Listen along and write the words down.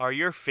Are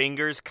your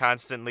fingers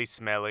constantly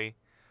smelly?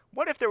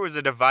 What if there was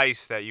a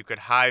device that you could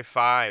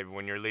high-five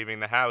when you're leaving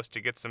the house to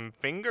get some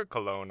finger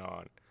cologne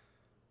on?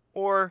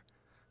 Or,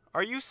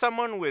 are you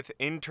someone with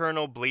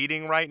internal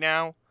bleeding right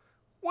now?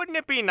 Wouldn't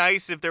it be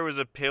nice if there was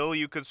a pill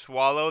you could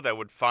swallow that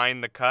would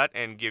find the cut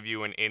and give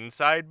you an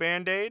inside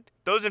Band-Aid?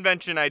 Those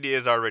invention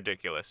ideas are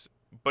ridiculous.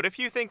 But if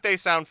you think they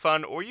sound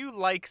fun or you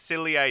like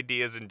silly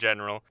ideas in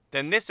general,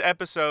 then this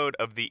episode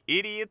of the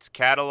Idiot's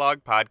Catalog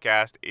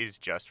podcast is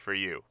just for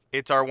you.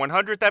 It's our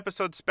 100th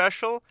episode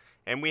special,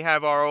 and we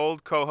have our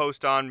old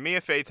co-host on,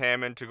 Mia Faith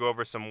Hammond, to go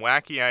over some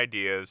wacky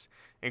ideas,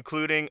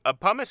 including a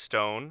pumice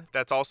stone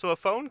that's also a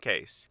phone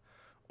case,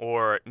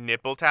 or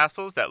nipple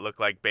tassels that look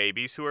like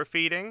babies who are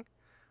feeding,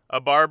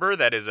 a barber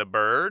that is a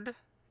bird,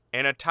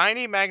 and a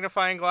tiny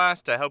magnifying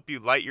glass to help you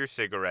light your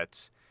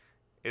cigarettes.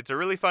 It's a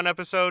really fun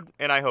episode,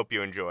 and I hope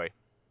you enjoy.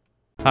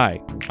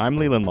 Hi, I'm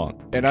Leland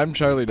Long. And I'm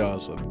Charlie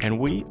Dawson. And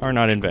we are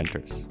not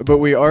inventors. But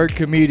we are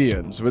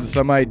comedians with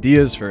some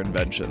ideas for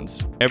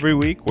inventions. Every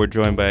week, we're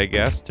joined by a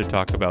guest to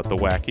talk about the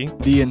wacky,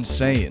 The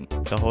insane.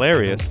 the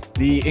hilarious,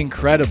 The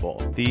incredible.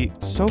 the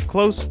so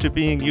close to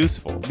being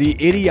useful. The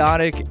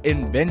idiotic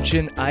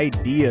invention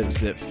ideas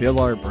that fill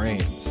our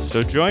brains.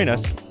 So join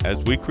us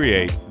as we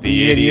create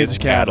The Idiot's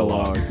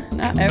Catalog.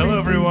 Not Hello,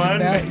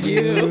 everyone. About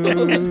you.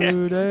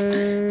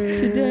 Today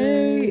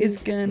Today is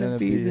gonna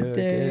be the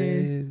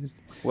day.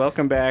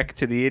 Welcome back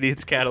to the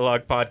Idiot's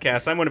Catalog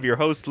podcast. I'm one of your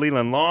hosts,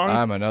 Leland Long.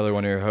 I'm another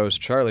one of your hosts,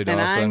 Charlie Dawson.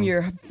 And I'm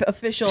your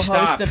official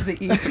Stop. host of the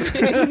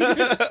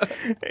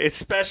evening. It's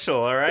special,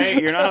 all right?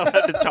 You're not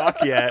allowed to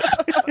talk yet.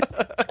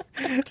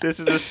 This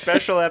is a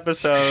special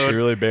episode. She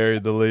really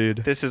buried the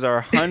lead. This is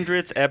our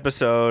 100th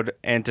episode,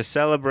 and to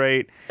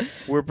celebrate,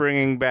 we're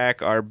bringing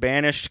back our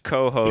banished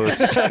co-host,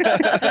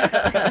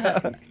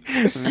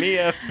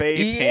 Mia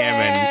Faith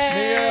Hammond.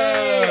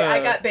 Yay! I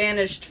got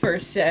banished for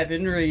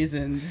 7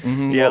 reasons.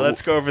 Yeah,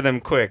 let's go over them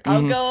quick.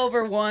 I'll go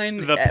over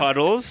one. The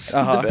puddles,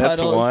 Uh-huh. The that's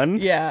puddles. one.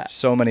 Yeah.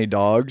 So many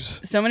dogs.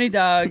 So many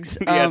dogs.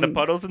 Yeah, the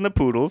puddles and the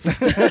poodles.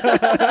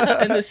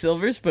 and the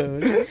silver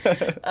spoon.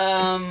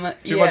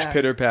 Too much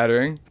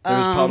pitter-pattering. There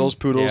was puddles,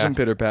 poodles, yeah. and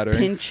pitter-pattering.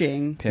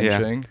 Pinching.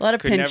 Pinching. A lot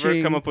of Could pinching.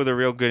 never come up with a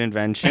real good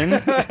invention.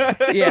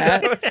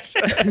 Yeah.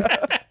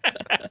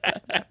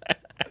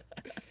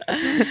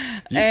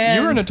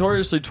 You were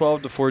notoriously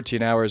 12 to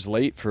 14 hours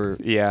late for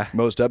Yeah.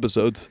 most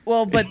episodes.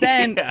 Well, but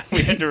then, Yeah,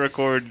 we had to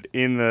record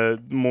in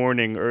the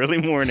morning, early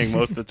morning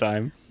most of the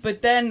time.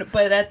 but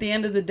at the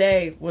end of the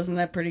day, wasn't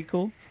that pretty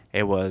cool?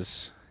 It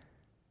was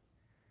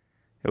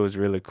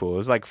really cool. It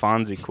was like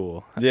Fonzie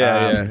cool.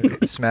 Yeah.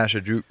 Smash a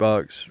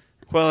jukebox.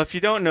 Well, if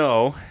you don't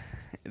know,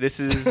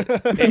 this is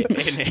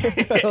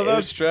That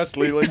stress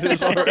Leland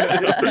is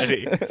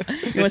already.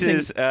 This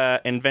is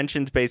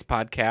inventions-based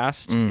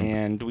podcast,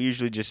 and we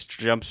usually just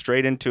jump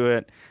straight into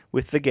it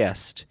with the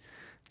guest.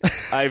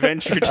 I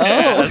venture to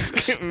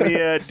ask,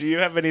 Mia, do you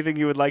have anything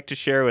you would like to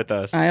share with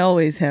us? I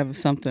always have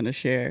something to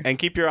share. And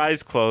keep your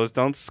eyes closed.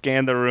 Don't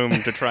scan the room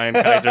to try and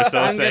Kaiser Sose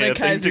I'm gonna a thing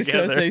Kaiser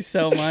together. Sose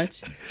so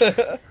much.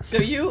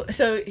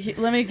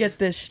 Let me get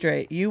this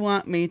straight. You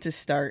want me to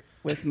start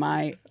with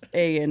my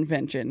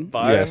invention?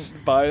 Yes.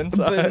 By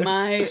inside. With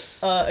my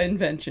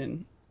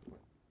invention.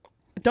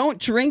 Don't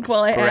drink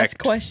while I Correct. ask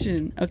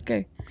question.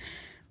 Okay.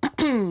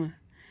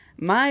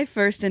 My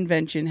first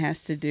invention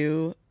has to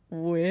do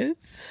with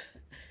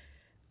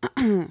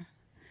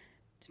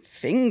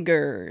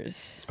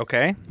fingers.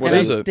 Okay. What and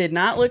is I it? did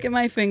not look at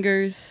my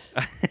fingers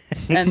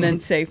and then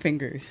say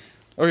fingers.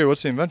 Okay,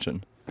 what's the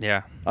invention?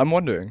 Yeah. I'm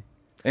wondering.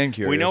 And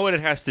curious. We know what it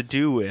has to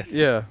do with.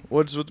 Yeah.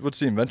 What's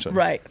the invention?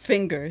 Right,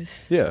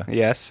 fingers. Yeah.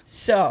 Yes.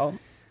 So,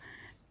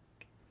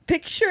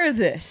 picture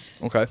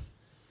this. Okay.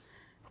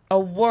 A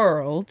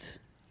world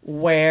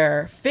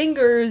where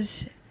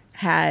fingers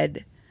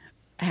had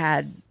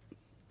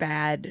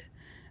bad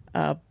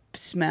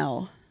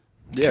smell.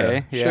 Yeah.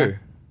 Okay, yeah. Sure.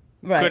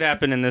 Right. Could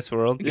happen in this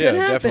world. Yeah, Could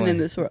happen definitely. in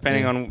this world.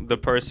 Depending on the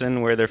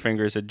person, where their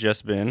fingers had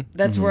just been.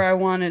 That's where I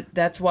wanted.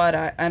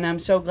 And I'm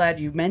so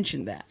glad you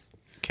mentioned that.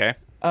 Okay.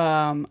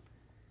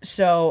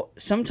 So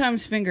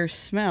sometimes fingers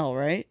smell,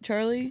 right,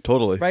 Charlie?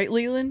 Totally. Right,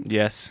 Leland?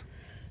 Yes.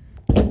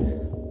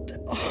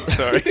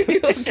 Sorry.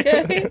 You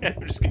okay?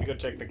 I'm just going to go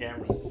check the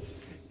camera.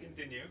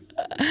 Continue.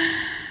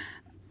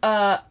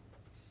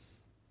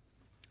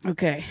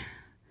 Okay.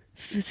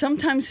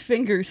 Sometimes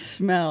fingers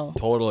smell.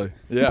 Totally.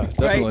 Yeah,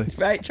 definitely.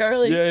 Right,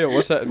 Charlie? Yeah.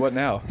 What's that? What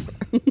now?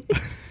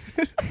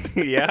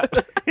 Yeah.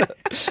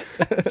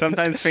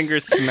 Sometimes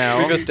fingers smell.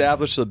 We've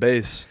established the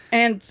base.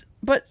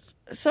 But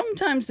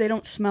sometimes they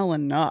don't smell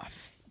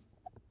enough.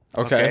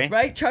 Okay.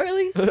 Right,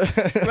 Charlie?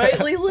 Right,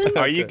 Leland?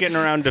 Are you getting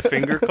around to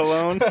finger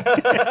cologne?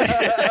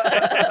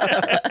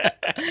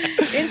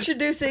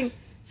 Introducing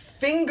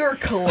finger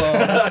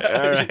cologne.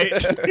 All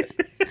right.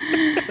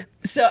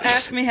 So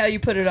ask me how you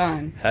put it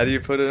on. How do you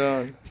put it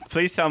on?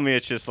 Please tell me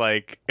it's just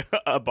like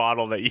a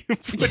bottle that you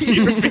put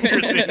your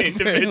fingers in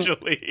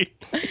individually.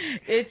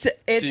 It's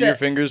Do your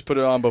fingers put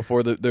it on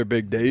before their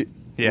big date?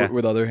 Yeah.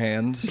 with other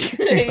hands.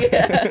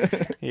 Yeah.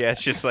 Yeah,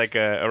 it's just like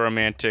a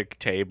romantic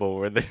table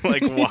where they're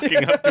like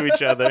walking up to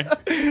each other.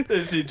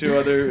 They see two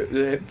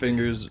other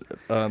fingers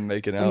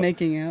making out.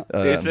 Making out.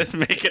 Is this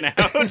making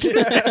out?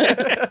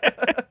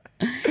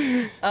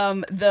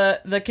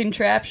 The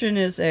contraption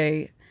is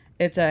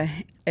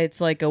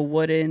it's like a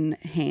wooden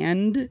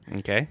hand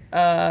Okay.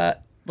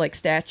 like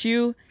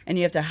statue, and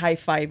you have to high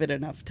five it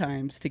enough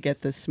times to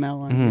get the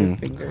smell on your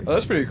finger. Oh,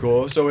 that's pretty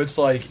cool. So it's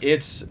like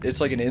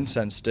like an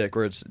incense stick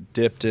where it's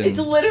dipped in. It's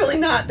literally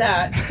not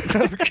that.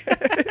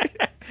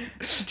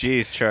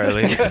 Jeez,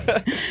 Charlie.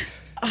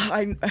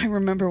 I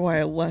remember why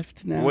I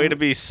left now. Way to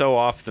be so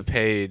off the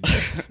page.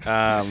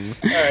 All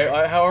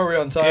right, how are we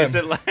on time? Is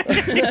it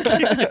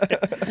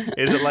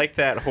like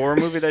that horror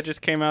movie that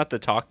just came out, the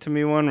Talk to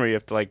Me one, where you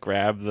have to like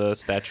grab the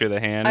statue of the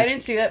hand? I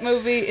didn't see that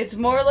movie. It's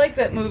more like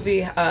that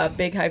movie,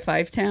 Big High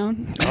Five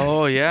Town.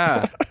 Oh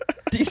yeah.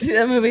 Do you see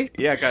that movie?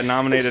 Yeah, it got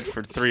nominated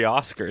for 3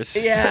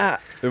 Oscars. Yeah.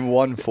 And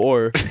won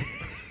 4.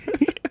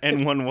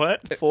 And won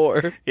what?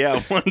 4.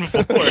 Yeah, won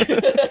 4.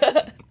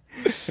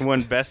 It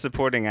won Best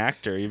Supporting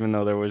Actor, even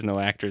though there was no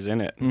actors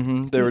in it.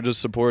 Mm-hmm. They were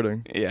just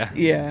supporting. Yeah.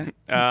 Yeah.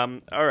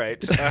 All right.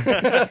 It's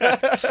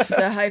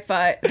a high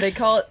five. They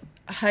call it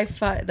the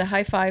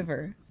high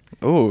fiver.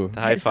 Oh,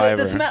 The high It's fiver.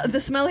 the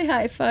smelly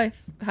high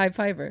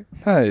fiver.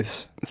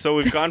 nice. So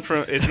we've gone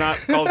from, it's not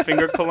called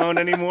finger cologne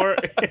anymore.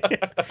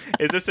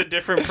 Is this a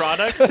different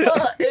product?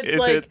 Well, it's Is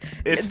like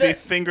it's the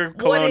finger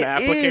cologne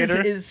applicator? What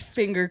it is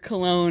finger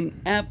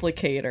cologne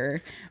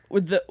applicator.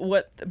 With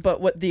what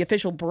the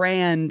official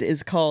brand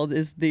is called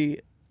is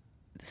the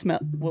smell.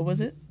 What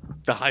was it?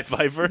 The high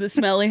fiver? The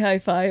smelly high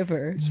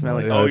fiver.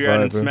 Smelly. High Oh, you're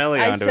adding fiver.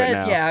 smelly I onto said, it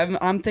now. yeah,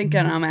 I'm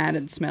thinking I'm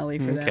adding smelly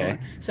for that Okay. one.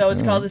 So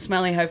it's called the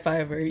smelly high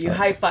fiver. You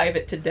high five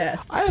it to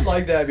death. I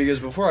like that because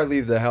before I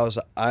leave the house,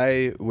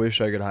 I wish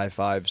I could high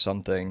five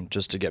something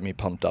just to get me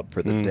pumped up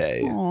for the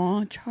day.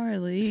 Aw,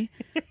 Charlie.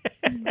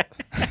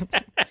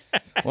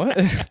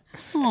 What?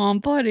 Aw,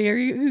 buddy, are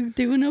you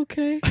doing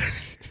okay?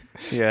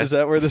 Yeah. Is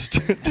that where this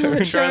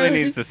turned? Charlie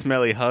needs the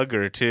smelly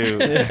hugger, too.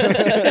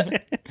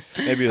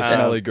 Maybe a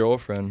smelly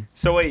girlfriend.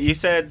 So wait, you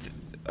said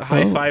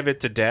high five it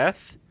to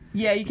death?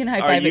 Yeah, you can high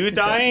Are five it you to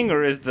dying,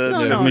 or is the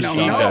death. No,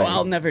 machine no, dying?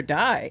 I'll never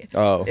die.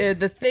 Oh.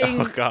 The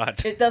thing, Oh,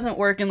 God. it doesn't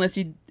work unless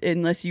you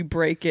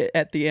break it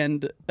at the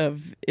end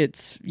of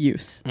its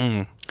use.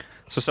 Mm.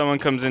 So someone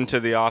comes into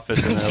the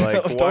office and they're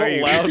like, Don't why are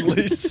you...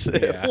 loudly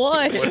say Yeah.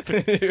 What?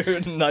 You're a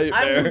I'm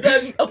nightmare.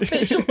 the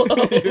official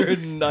You're a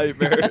host.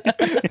 nightmare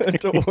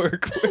to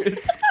work with.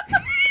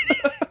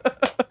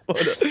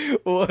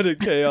 What a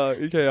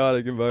chaotic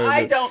environment.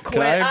 I don't Can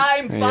quit. I-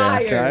 I'm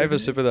fired. Can I have a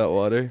sip of that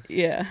water?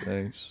 Yeah.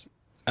 Thanks.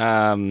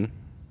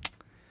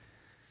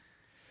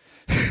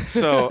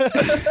 So,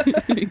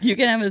 You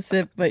can have a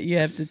sip, but you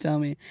have to tell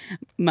me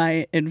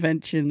my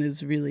invention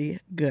is really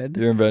good.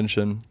 Your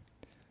invention.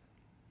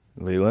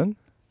 Leland?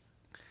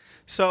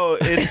 so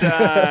it's,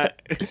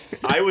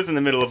 I was in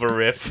the middle of a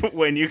riff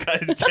when you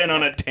guys went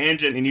on a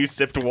tangent and you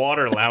sipped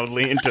water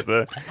loudly into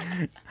the...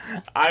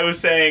 I was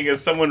saying as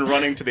someone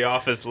running to the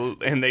office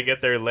and they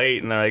get there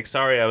late and they're like,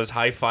 sorry, I was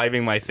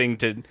high-fiving my thing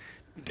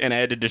and I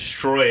had to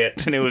destroy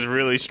it, and it was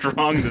really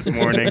strong this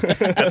morning.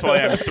 That's why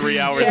I'm 3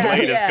 hours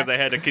late, is because I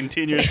had to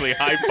continuously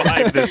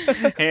high-five this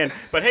hand.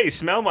 But hey,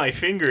 smell my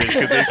fingers,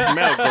 because they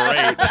smell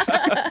great.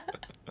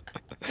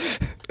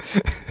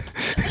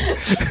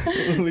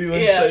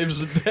 Leland Yeah.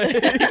 saves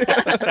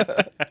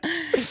the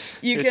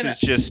day. This is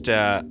just,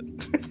 I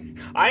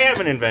have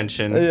an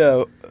invention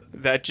Yeah.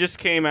 that just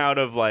came out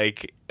of,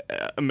 like,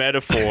 a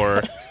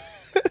metaphor,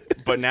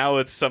 but now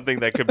it's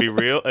something that could be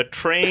real. A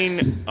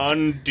train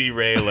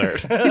underailer.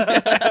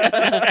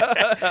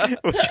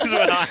 Which is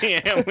what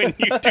I am when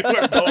you two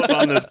are both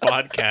on this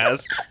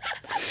podcast.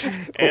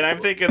 And I'm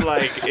thinking,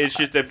 like, it's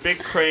just a big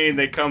crane.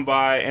 They come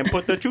by and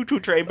put the choo-choo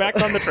train back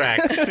on the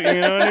tracks. You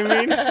know what I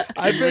mean?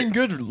 I've been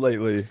good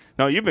lately.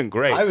 No, you've been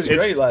great. I was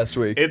great last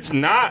week. It's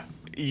not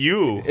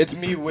you. It's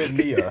me with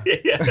Mia.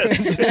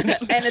 Yes.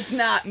 And it's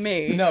not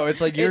me. No,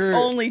 it's like It's you're...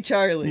 only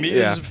Charlie.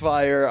 Mia's Yeah.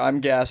 fire, I'm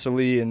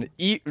gasoline.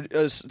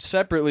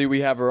 Separately,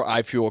 we have our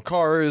I fuel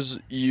cars.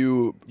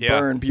 You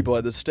burn people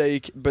at the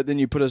stake, but then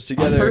you put us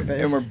together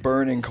purpose. and we're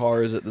burning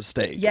cars at the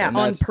stake. Yeah, And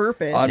on that's-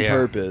 purpose. On Yeah.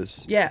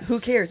 purpose. Yeah, who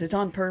cares? It's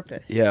on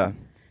purpose. Yeah.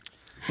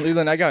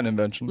 Leland, I got an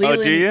invention.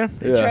 Leland- do you?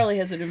 Yeah. Charlie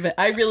has an event.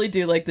 I really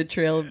do like the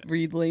trail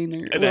read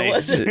laner. What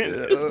Nice. was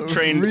it?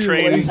 Train The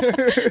train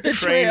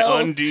trail.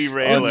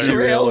 underailer.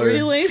 Trail Derailleur.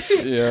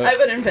 relaner? Yeah. I have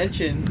an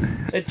invention.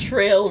 A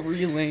trail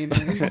relaner.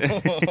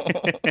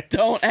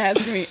 Don't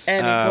ask me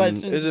any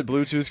questions. Is it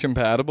Bluetooth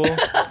compatible?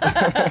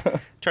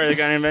 Charlie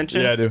got an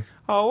invention? I do.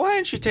 Oh, why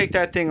don't you take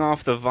that thing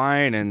off the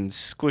vine and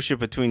squish it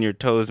between your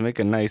toes, make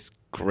a nice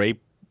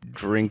grape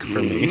drink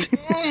for me?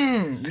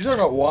 You talking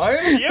about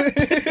wine?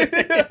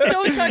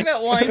 Don't we talk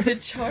about wine to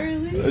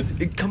Charlie?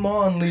 Come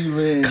on,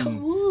 Leland.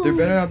 Come on. There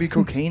better not be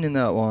cocaine in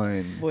that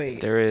wine.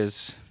 Wait, There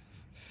is.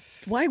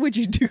 why would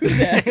you do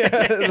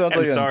that?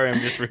 I'm sorry,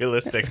 I'm just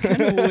realistic.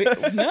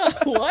 No,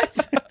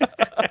 what?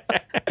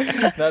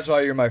 That's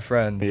why you're my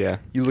friend. Yeah.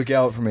 You look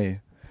out for me.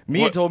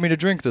 Mia told me to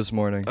drink this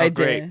morning. I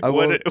Great. did.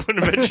 What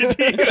invention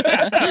do you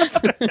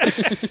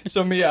have?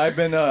 So Mia, I've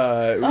been.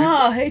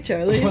 Oh, hey,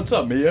 Charlie. What's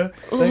up, Mia?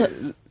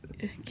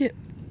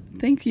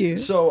 Thank you.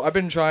 So I've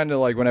been trying to,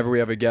 like, whenever we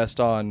have a guest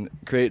on,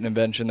 create an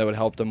invention that would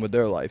help them with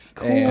their life.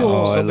 Cool. And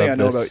Oh, something I I, love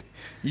know this. about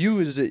you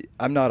is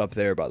I'm not up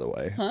there, by the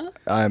way. Huh?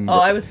 I'm. Oh,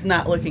 I was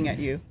not looking at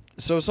you.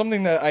 So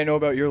something that I know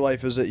about your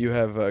life is that you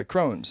have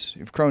Crohn's. You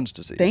have Crohn's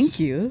disease. Thank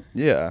you.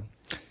 Yeah.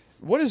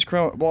 What is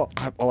Crohn's? Well,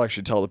 I'll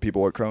actually tell the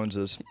people what Crohn's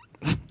is.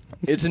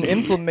 It's an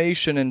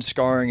inflammation and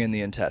scarring in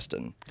the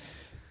intestine.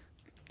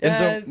 And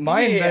so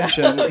my yeah.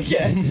 invention,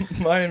 Okay.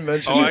 my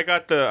invention. Oh, I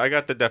got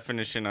the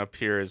definition up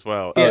here as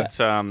well. Yeah. It's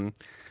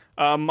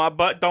my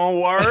butt don't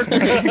work,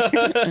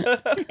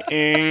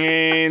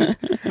 and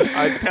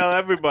I tell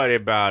everybody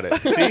about it.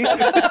 See,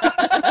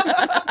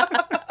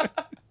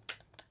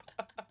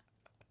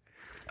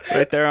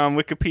 right there on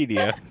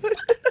Wikipedia.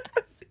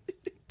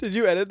 Did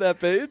you edit that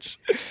page?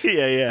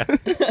 Yeah.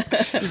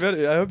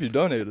 I hope you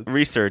donated.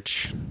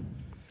 Research.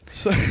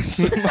 So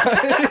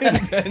my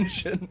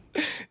invention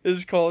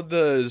is called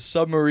the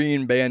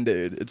submarine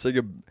Band-Aid. It's like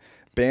a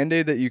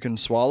Band-Aid that you can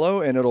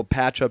swallow, and it'll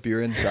patch up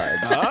your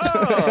insides.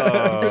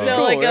 Oh. So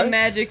Cool, like a right?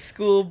 magic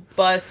school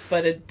bus,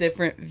 but a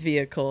different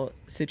vehicle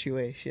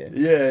situation.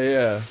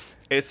 Yeah.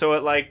 So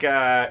it like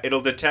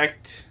it'll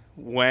detect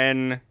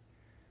when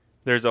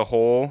there's a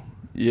hole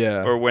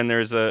Yeah. or when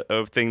there's a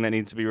thing that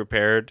needs to be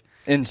repaired.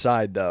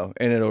 Inside, though,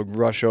 and it'll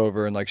rush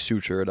over and, like,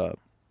 suture it up.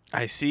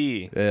 I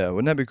see. Yeah,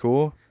 wouldn't that be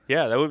cool?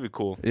 Yeah, that would be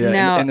cool. Yeah,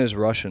 Now- and there's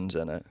Russians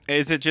in it.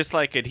 Is it just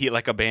like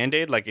like a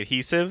Band-Aid, like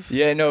adhesive?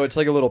 Yeah, no, it's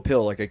like a little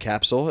pill, like a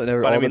capsule, and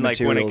But all I mean, the like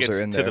when materials it gets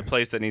are in to there. the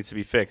place that needs to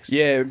be fixed.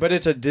 Yeah, but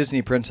it's a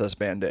Disney princess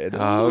Band-Aid.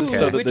 Oh, okay.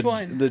 So that Which the,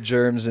 one? the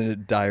germs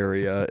and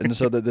diarrhea, and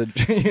so that the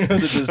the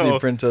Disney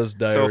princess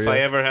diarrhea. So if I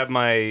ever have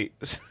my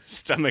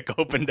stomach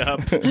opened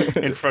up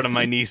in front of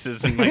my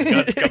nieces and my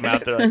guts come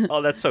out, they're like,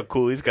 "Oh, that's so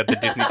cool. He's got the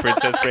Disney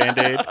princess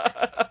Band-Aid."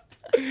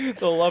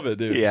 They'll love it,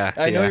 dude. Yeah,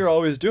 I know yeah. you're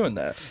always doing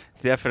that.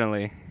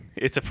 Definitely,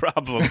 it's a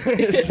problem.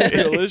 It's a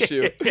real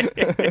issue.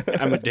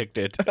 I'm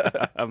addicted.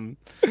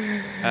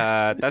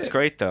 That's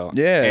great though.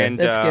 Yeah. and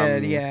That's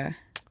good. Yeah.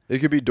 It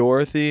could be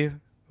Dorothy.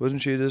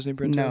 Wasn't she a Disney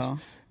princess? No.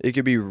 It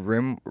could be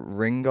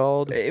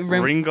Ringgold.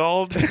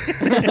 Ringgold,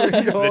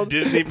 the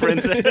Disney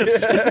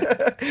princess.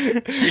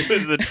 She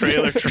was the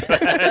trailer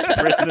trash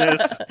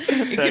princess.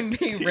 It can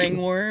be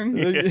ringworm.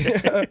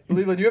 Yeah.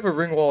 Leland, you have a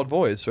Ringwald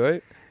voice,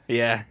 right?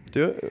 Yeah,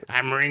 Do it.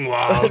 I'm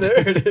Ringwald.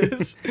 There it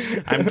is.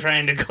 I'm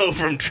trying to go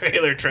from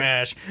trailer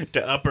trash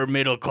to upper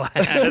middle class.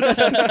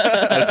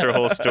 That's her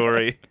whole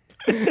story.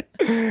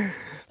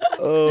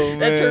 Oh man.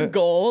 That's her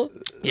goal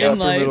Yeah,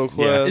 in upper middle life.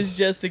 class. Is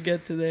just to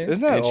get to there.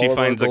 Isn't that And all she of our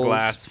finds a goals?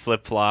 glass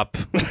flip flop.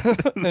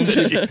 And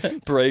she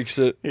breaks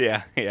it,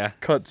 Yeah.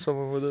 cut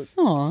someone with it.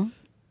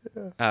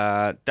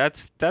 Aw.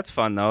 That's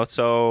fun though.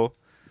 So,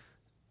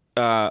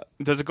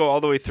 does it go all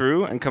the way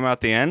through and come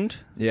out the end?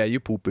 Yeah, you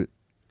poop it.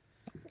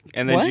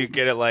 And then What? you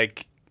get it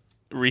like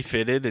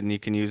refitted and you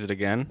can use it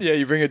again? Yeah,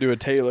 you bring it to a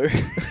tailor.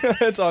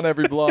 It's on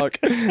every block.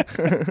 You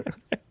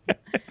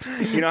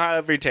know how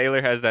every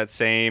tailor has that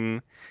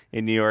same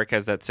in New York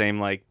has that same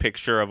like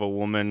picture of a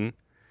woman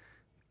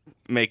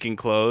making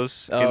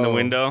clothes in the Oh.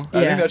 window?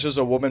 I Yeah. think that's just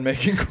a woman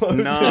making clothes.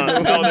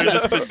 No, there's a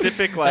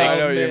specific like I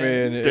know what you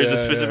man. mean. there's a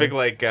Yeah, specific yeah.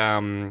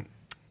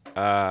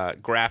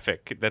 like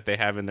graphic that they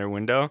have in their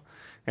window.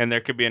 And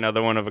there could be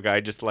another one of a guy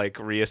just like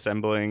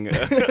reassembling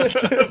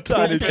a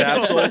Tiny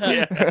capsule.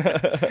 Yeah.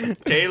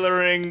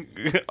 Tailoring,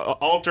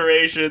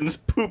 alterations,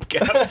 poop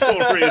capsule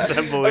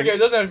reassembling. Okay, it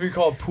doesn't have to be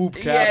called poop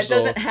capsule. Yeah, it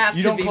doesn't have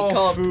You to don't be call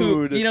called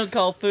food. poop. You don't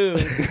call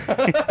food.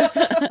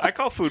 I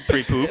call food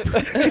pre-poop. You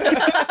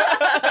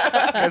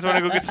guys want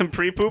to go get some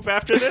pre-poop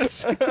after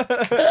this?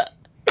 What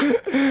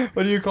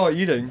do you call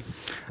eating?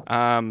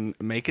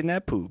 Making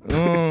that poop.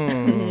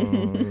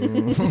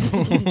 Mm.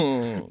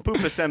 Poop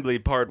assembly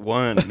part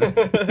 1.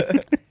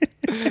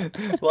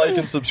 Like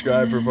and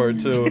subscribe for part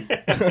 2.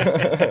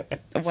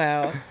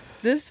 Wow.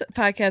 This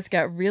podcast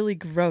got really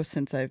gross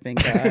since I've been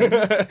gone.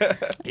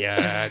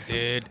 Yeah,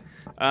 dude.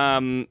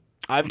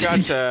 I've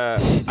got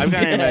an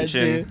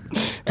invention.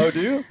 Oh,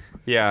 do you?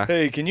 Yeah.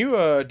 Hey, can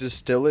you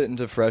distill it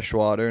into fresh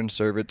water and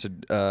serve it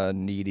to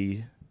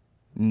needy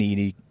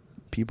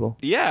people?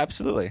 Yeah,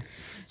 absolutely.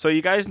 So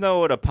you guys know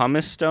what a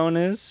pumice stone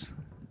is?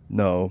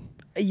 No.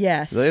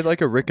 Yes. Are they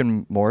like a Rick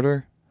and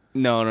Mortar?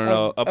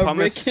 No. A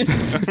pumice. Rick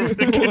and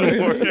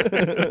Rick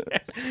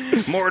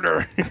and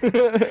Mortar.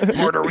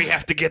 Mortar, we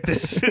have to get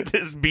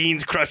this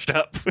beans crushed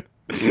up.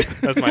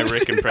 That's my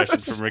Rick impression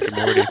from Rick and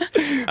Morty.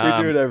 We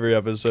do it every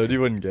episode.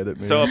 You wouldn't get it,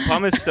 man. So a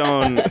pumice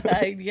stone.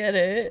 I get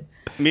it.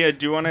 Mia,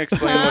 do you want to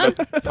explain what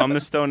a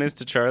pumice stone is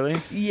to Charlie?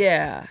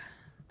 Yeah.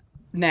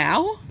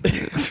 Now?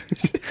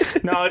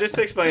 No, just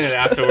explain it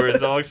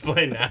afterwards. I'll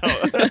explain now.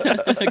 Okay,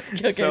 So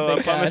thank a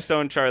pumice God.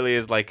 stone, Charlie,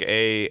 is like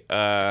a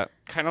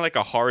kind of like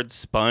a hard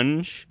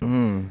sponge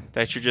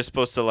that you're just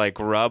supposed to like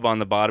rub on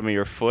the bottom of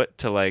your foot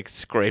to like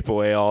scrape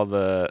away all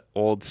the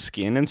old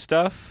skin and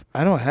stuff.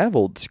 I don't have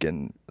old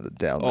skin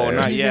down there.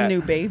 not He's yet. a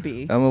new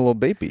baby. I'm a little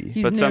baby.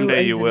 He's But new,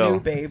 someday he's you a will. New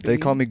baby. They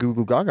call me Goo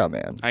Goo Gaga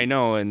Man. I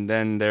know, and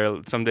then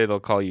someday they'll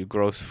call you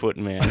Gross Foot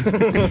Man.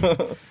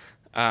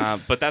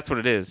 But that's what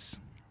it is.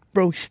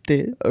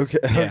 roasted. Okay,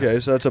 okay,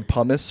 so that's a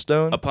pumice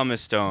stone? A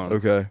pumice stone.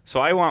 Okay. So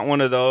I want one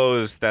of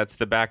those that's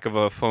the back of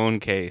a phone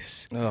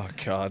case. Oh,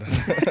 God.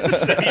 So you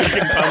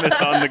can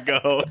pumice on the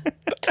go.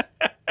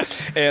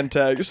 And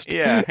text.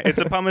 Yeah,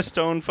 it's a pumice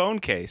stone phone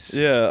case.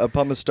 Yeah, a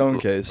pumice stone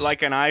case.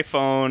 Like an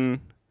iPhone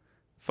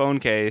phone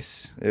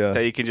case Yeah.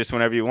 that you can just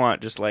whenever you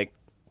want, just like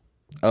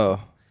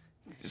Oh.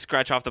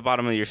 scratch off the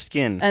bottom of your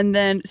skin. And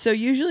then, so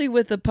usually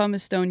with the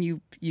pumice stone, you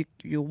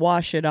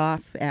wash it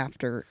off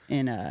after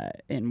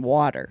in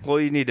water. Well,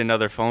 you need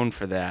another phone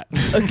for that.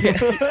 Okay.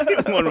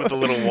 One with a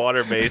little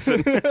water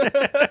basin.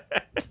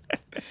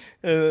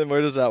 And then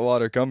where does that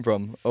water come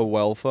from? A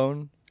well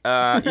phone?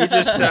 You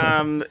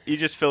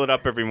just fill it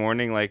up every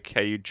morning, like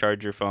how you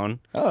charge your phone.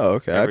 Oh,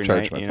 okay. I've Every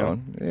charged night, my you know?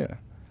 phone. Yeah.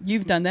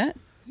 You've done that?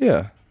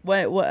 Yeah.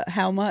 What?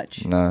 How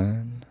much?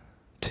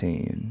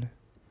 19,000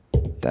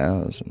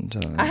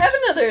 times. I have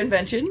another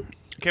invention.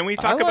 Can we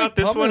talk like about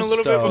this one a pumice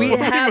little stone. bit We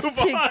before have move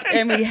to, on?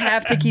 and we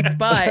have to keep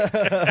but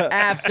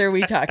after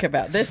we talk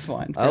about this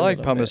one. for I a like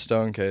little pumice bit.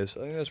 stone case.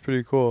 I think that's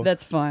pretty cool.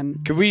 That's fun.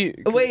 Could we?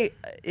 Wait,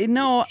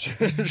 no,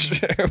 no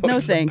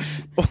What's-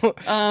 thanks.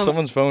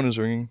 Someone's phone is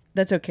ringing.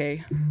 That's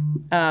okay.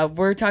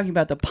 We're talking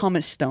about the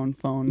pumice stone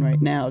phone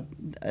right now.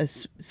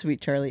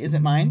 Sweet Charlie, is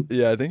it mine?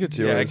 Yeah, I think it's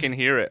yours. Yeah, I can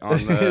hear it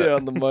on the. Yeah,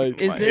 on the mic.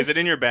 Is Is it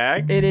in your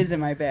bag? It is in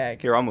my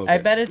bag. Here, I'll move I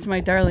it. bet it's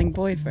my darling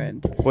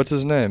boyfriend. What's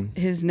his name?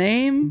 His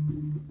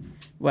name,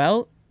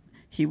 well,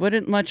 he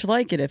wouldn't much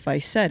like it if I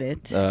said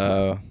it.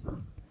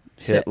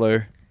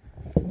 Hitler.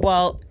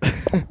 Well,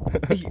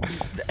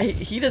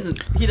 he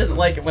doesn't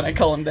like it when I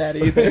call him that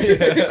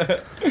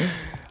either.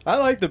 I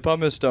like the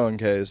pumice stone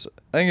case.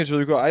 I think it's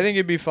really cool. I think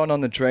it'd be fun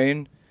on the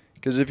train,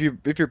 because if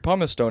you're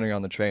pumice stoning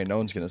on the train, no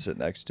one's gonna sit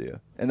next to you,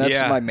 and that's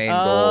Yeah. my main Oh.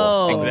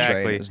 goal on the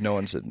Exactly. train is no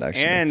one sitting next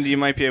to me. And you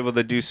might be able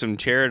to do some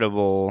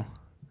charitable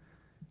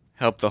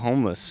help the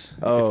homeless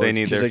Oh, if they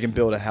need because their. they can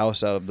build a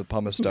house out of the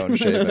pumice stone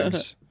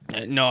shavings.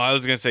 No, I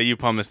was gonna say you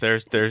pumice their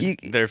feet.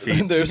 Their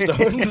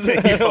stones.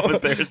 You pumice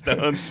their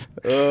stones.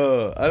 I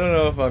don't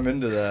know if I'm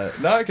into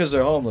that. Not because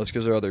they're homeless,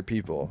 because they're other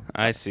people.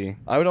 I see.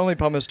 I would only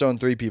pumice stone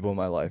 3 people in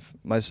my life: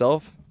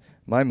 myself,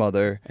 my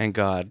mother, And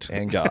God.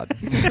 and God.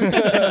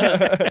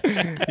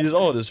 He's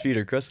old. His feet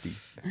are crusty.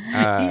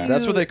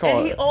 That's what they call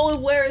And he it. always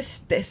wears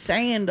the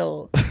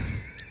sandal.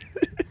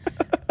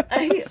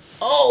 He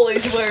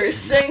always wears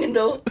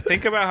sandal.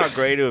 Think about how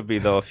great it would be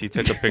though if you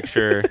took a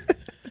picture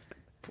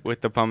with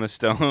the pumice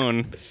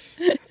stone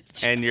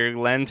and your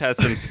lens has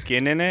some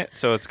skin in it,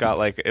 so it's got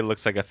like it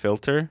looks like a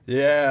filter.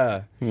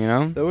 Yeah, You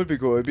know? that would be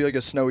cool. It'd be like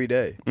a snowy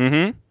day.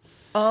 Mm-hmm.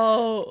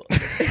 Oh.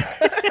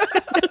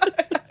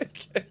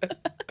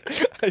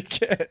 I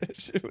can't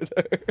shoot with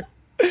her.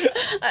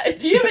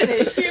 Do you have an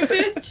issue,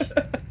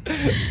 bitch?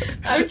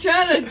 I'm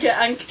trying to get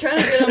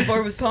on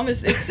board with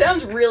pumice. It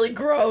sounds really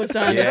gross,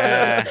 honestly.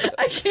 Yeah.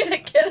 I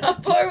can't get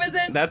on board with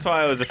it. That's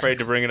why I was afraid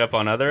to bring it up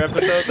on other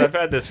episodes. I've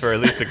had this for at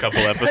least a couple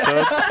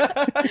episodes.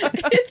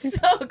 It's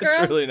so gross.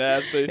 It's really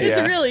nasty. It's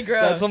Yeah. really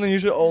gross. That's something you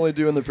should only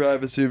do in the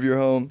privacy of your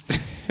home.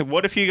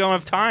 What if you don't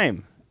have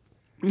time?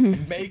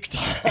 Make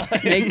time.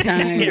 Make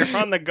time. You're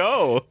on the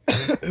go.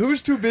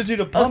 Who's too busy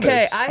to pumice?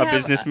 Okay, A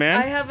businessman?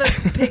 I have a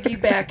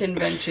piggyback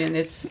invention.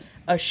 It's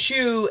a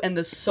shoe, and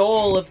the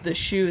sole of the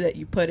shoe that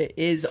you put it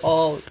is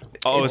all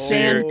Oh, it's so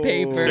you're,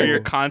 sandpaper. so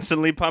you're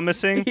constantly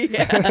pumicing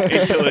yeah.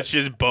 until it's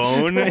just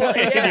bone and you're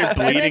And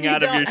bleeding then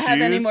out of your you don't have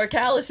any shoes. more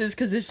calluses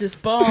because it's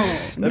just bone.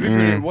 That'd be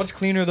pretty. What's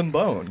cleaner than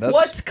bone? That's,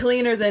 What's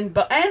cleaner than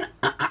bone? And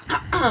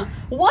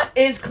what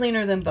is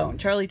cleaner than bone?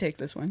 Charlie, take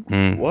this one.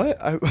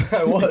 What? I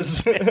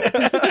was.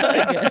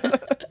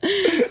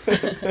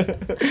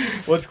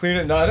 What's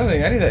cleaner? No, I don't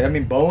think anything. I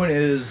mean, bone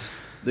is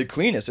the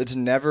cleanest. It's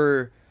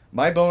never.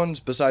 My bones,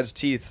 besides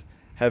teeth,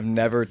 have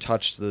never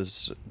touched the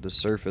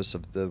surface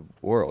of the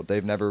world.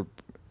 They've never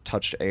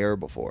touched air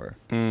before.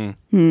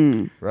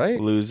 Right?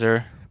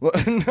 Loser. Well,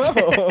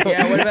 no.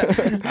 Yeah, what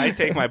about I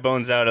take my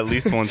bones out at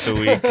least once a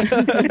week.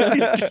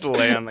 Just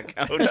lay on the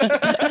couch.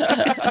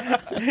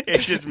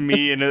 It's just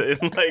me in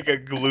like a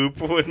gloop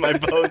with my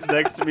bones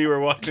next to me. We're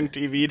watching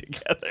TV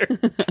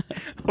together.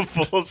 A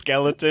full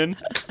skeleton.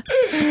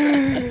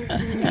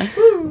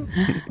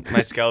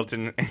 My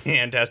skeleton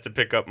hand has to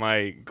pick up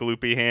my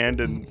gloopy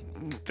hand and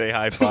they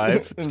high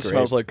five. It's It great.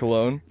 smells like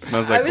cologne.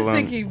 Smells like I was cologne.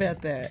 thinking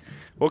about that.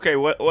 Okay,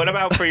 what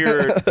about for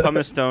your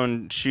pumice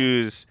stone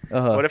shoes?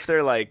 Uh-huh. What if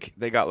they're like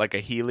they got like a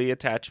Healy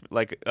attachment,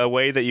 like a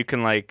way that you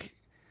can like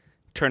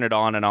turn it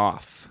on and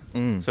off,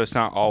 so it's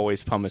not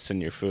always pumice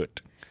in your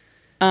foot.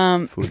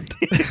 Well, Foot.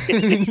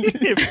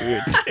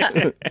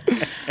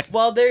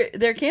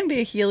 there can be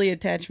a Healy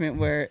attachment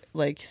where,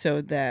 like,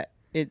 so that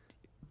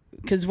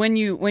because when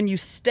you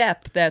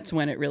step, that's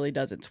when it really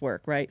does its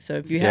work, right? So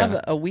if you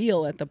have a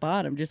wheel at the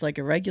bottom, just like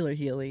a regular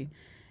Healy,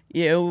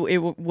 it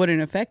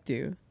wouldn't affect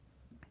you.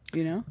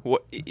 You know?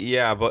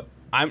 Yeah, but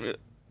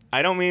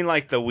I don't mean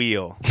like the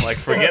wheel. Like,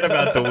 forget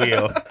about the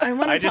wheel. I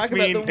want to talk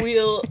about the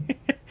wheel.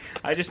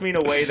 I just mean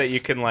a way that you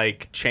can,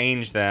 like,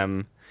 change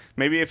them.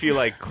 Maybe if you,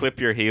 like, clip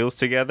your heels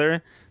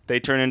together, they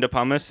turn into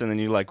pumice, and then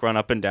you, like, run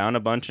up and down a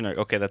bunch, and, like,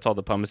 okay, that's all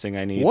the pumicing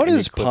I need. What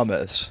is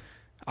pumice?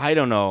 I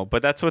don't know,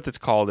 but that's what it's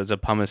called, is a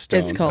pumice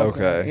stone. It's called.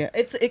 Okay. Yeah.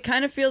 It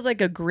kind of feels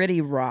like a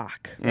gritty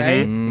rock,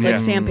 right? Like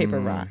sandpaper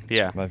rock.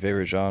 Yeah. My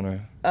favorite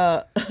genre.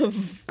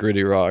 Of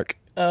Gritty rock.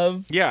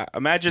 Yeah,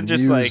 imagine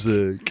just, Music.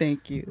 like,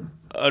 thank you.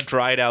 a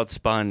dried-out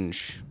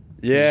sponge.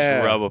 You Yeah.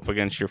 just rub up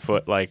against your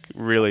foot, like,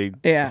 really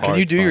hard Can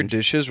you do your sponge.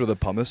 dishes with a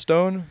pumice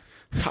stone?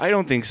 I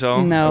don't think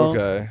so. No.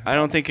 Okay. I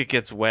don't think it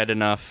gets wet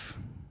enough.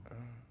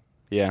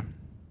 Yeah.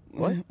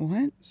 What?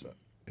 Ew.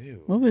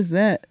 What was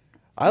that?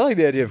 I like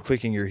the idea of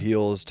clicking your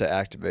heels to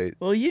activate.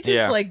 Well, you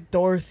just like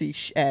Dorothy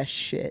ass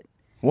shit.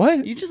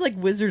 What? You just like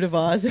Wizard of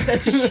Oz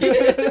ass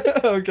shit.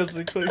 Oh, because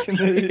they're clicking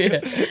the...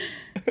 Yeah.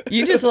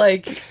 You just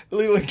like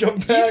Leland, come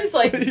back, you just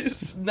like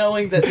please.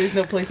 knowing that there's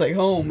no place like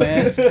home,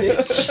 ass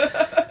bitch.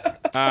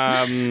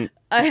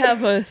 I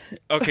have a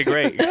Okay,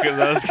 great. Because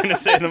I was gonna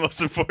say the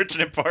most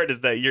unfortunate part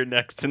is that you're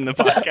next in the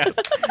podcast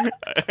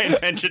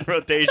invention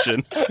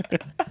rotation.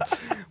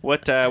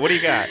 What do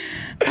you got?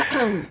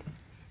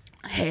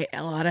 hey,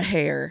 a lot of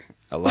hair.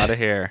 A lot of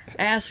hair.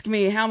 Ask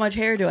me how much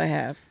hair do I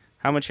have?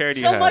 How much hair do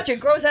you So have? much it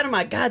grows out of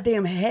my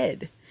goddamn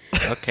head.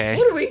 Okay.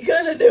 What are we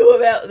gonna do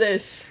about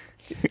this?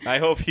 I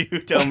hope you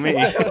tell me.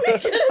 What are we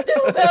gonna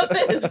do about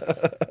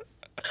this?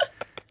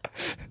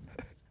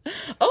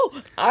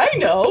 Oh, I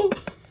know.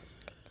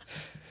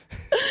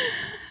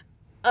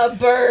 A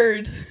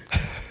bird.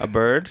 A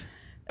bird?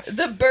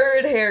 The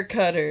bird hair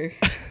cutter.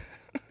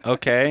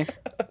 Okay.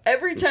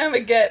 Every time I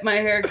get my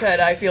hair cut,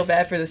 I feel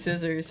bad for the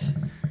scissors.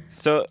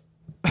 So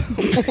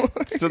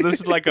this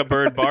is like a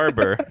bird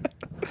barber,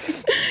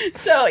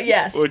 So,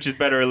 yes, which is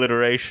better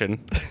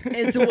alliteration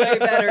it's way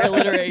better than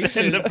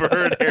alliteration. the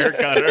bird hair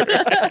cutter.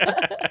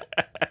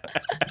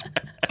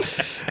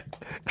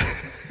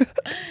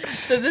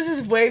 So this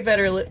is way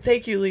better.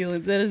 Thank you,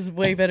 Leland. That is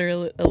way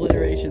better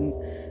alliteration.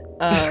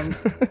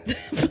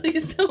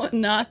 Please don't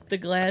knock the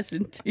glass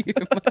into your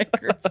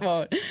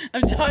microphone.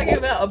 I'm talking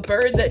about a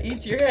bird that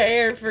eats your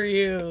hair for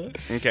you.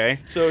 Okay.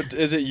 So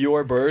is it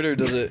your bird or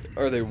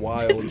are they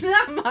wild? It's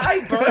not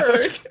my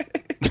bird.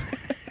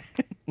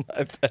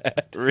 My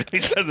bad. Really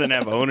doesn't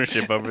have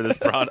ownership over this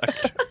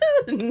product.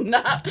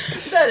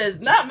 That is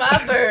not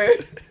my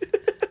bird.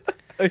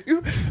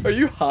 Are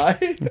you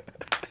high?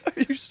 Are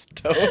you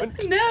stoned?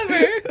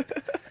 Never.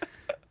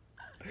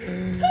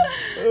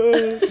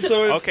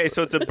 Okay,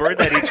 so it's a bird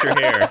that eats your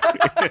hair.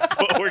 That's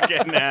what we're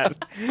getting at.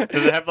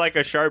 Does it have like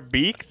a sharp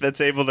beak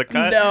that's able to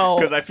cut? No.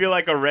 Because I feel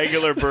like a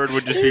regular bird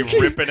would just be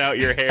ripping out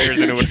your hairs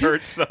and it would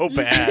hurt so You're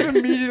bad.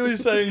 immediately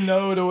saying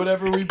no to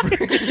whatever we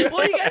bring.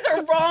 Well, you guys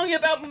are wrong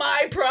about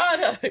my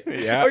product.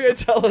 Yeah. Okay,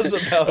 tell us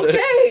about Okay,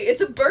 it.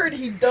 it's a bird.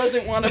 He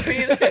doesn't want to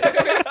be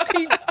there.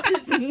 He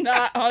is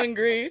not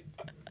hungry.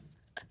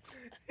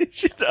 He's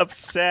just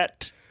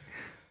upset.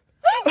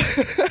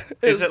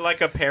 Is it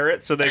like a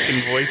parrot so they can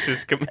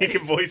he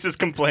can voice his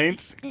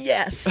complaints?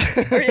 Yes.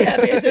 Are you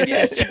happy I said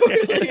yes, Charlie?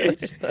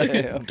 Yes, I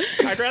am.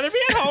 I'd rather be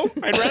at home.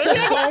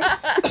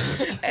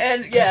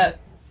 And yeah.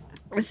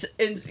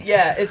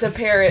 It's a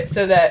parrot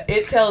so that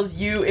it tells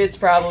you its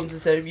problems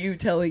instead of you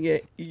telling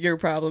it your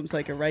problems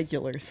like a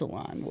regular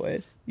salon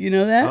would. You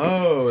know that?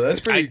 Oh, that's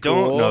pretty I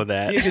don't cool. know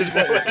that. Is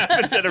that what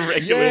happens at a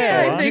regular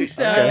Yeah, salon? I think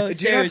so. Okay.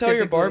 Do you not tell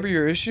your Stereotypically. barber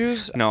your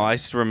issues? No, I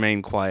just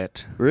remain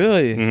quiet.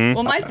 Really? Mhm.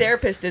 Well, my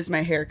therapist is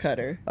my hair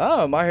cutter.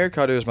 Oh, my hair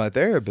cutter is my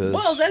therapist.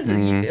 Well, that's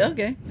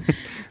okay.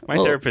 My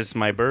therapist is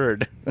my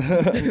bird.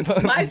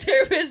 My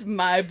therapist,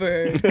 my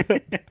bird.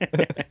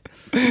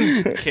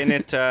 Can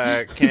it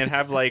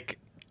have like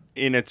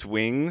in its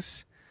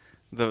wings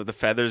the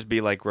feathers be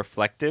like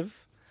reflective?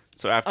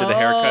 So after the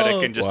haircut, it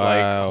can just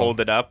like Wow. hold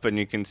it up and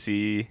you can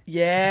see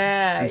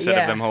Yeah. instead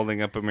yeah. of them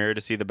holding up a mirror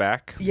to see the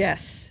back.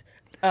 Yes.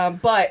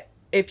 But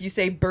if you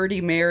say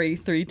Birdie Mary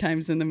 3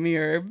 times in the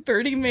mirror,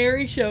 Birdie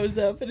Mary shows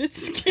up and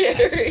it's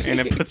scary.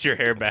 And it puts your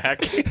hair back.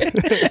 It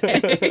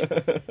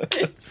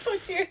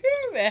puts your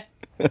hair back.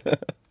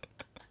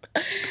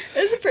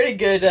 That's a pretty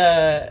good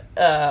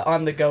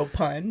on the go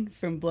pun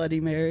from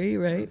Bloody Mary,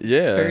 right?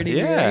 Yeah. Birdie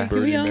Yeah. Mary. Can we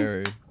Birdie all-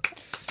 Mary.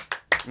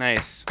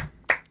 Nice.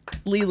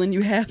 Leland,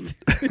 you have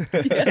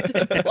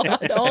to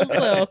applaud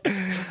also.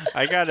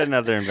 I got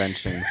another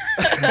invention.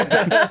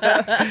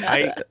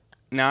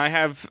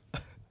 I've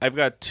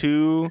got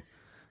 2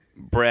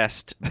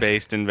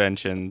 breast-based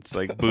inventions,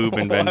 like boob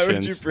inventions. Why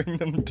would you bring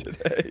them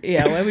today?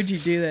 Yeah, why would you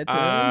do that to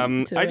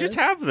him? I just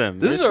have them.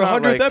 This is It's our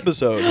not 100th like-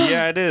 episode.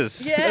 Yeah, it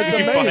is. Yay! It's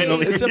Yay. amazing.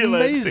 Finally It's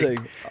realizing.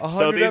 amazing. 100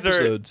 So these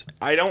episodes.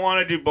 I don't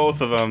want to do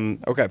both of them.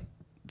 Okay.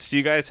 So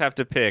you guys have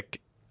to pick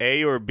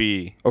A or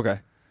B. Okay.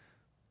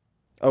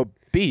 Oh,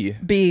 B.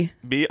 B.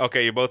 B?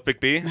 Okay, you both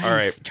pick B? Nice. All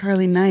right.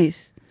 Charlie,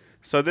 nice.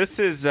 So this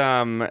is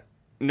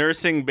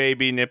nursing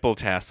baby nipple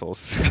tassels.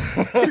 So,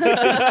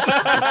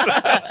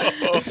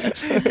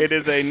 it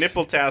is a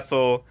nipple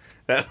tassel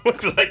that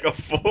looks like a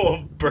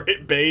full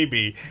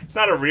baby. It's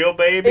not a real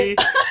baby.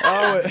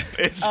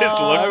 It just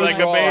looks like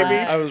a baby.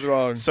 I was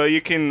wrong. So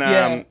you can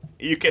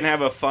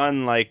have a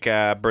fun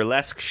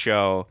burlesque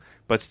show,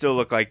 but still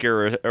look like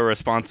you're a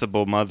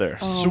responsible mother.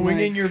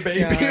 Swinging your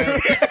baby.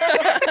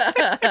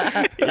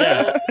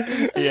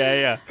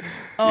 Yeah.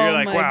 Oh You're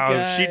like, my wow,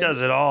 God. she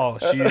does it all.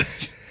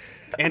 She's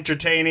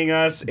entertaining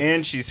us,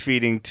 and she's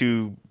feeding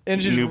two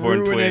And she's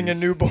newborn ruining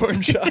twins. a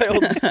newborn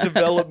child's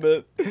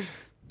development.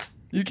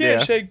 You can't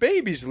Yeah. shake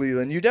babies,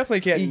 Leland. You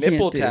definitely can't You can't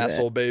nipple do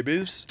tassel that.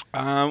 babies.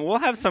 We'll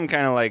have some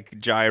kind of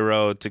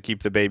gyro to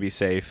keep the baby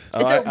safe.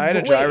 Oh, I had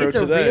a gyro it's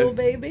today. a real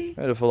baby?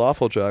 I had a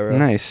falafel gyro.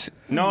 Nice.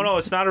 No,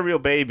 it's not a real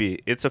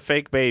baby. It's a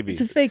fake baby.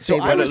 It's a fake So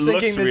baby. I But was it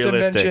looks thinking this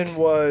realistic. invention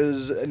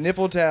was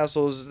nipple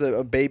tassels that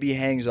a baby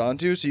hangs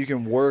onto, so you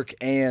can work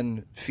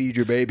and feed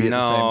your baby at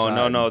the same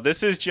time. No.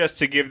 This is just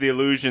to give the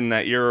illusion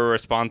that you're a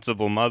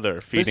responsible mother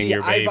But feeding see,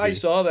 your baby. if I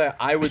saw that,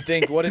 I would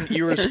think, what an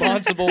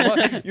irresponsible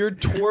mother. You're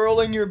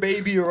twirling your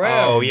baby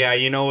around. Oh yeah,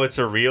 you know it's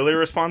a real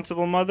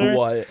irresponsible mother?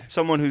 What?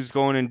 Someone who's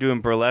going and doing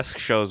burlesque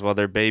shows while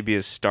their baby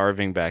is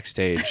starving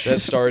backstage.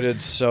 That started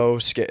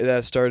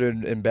that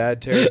started in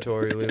bad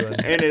territory, Leland.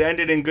 And it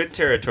ended in good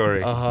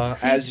territory.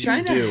 As He's you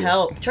trying do. to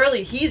help.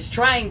 Charlie, he's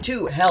trying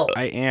to help.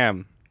 I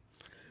am.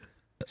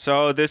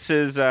 So this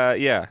is I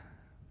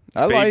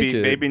like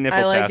it. baby nipple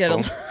I like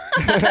tassel.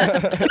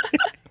 it.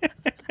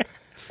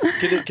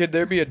 Could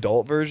there be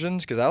adult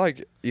versions? Because I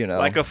like,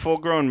 Like a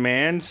full-grown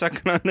man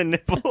sucking on the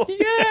nipple.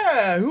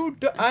 Yeah,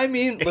 I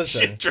mean, Just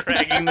listen.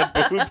 dragging the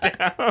boob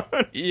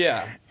down.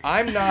 Yeah,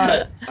 I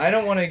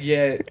don't want to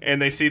get. And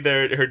they see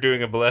her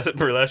doing a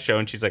burlesque show,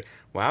 and she's like,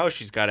 wow,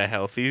 she's got a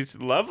healthy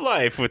love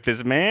life with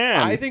this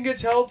man. I think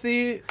it's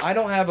healthy. I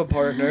don't have a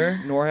partner,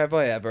 nor have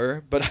I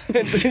ever, but I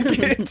think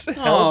it's Oh,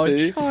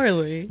 healthy.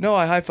 Charlie. No,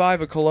 I high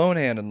five a cologne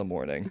hand in the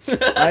morning.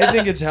 I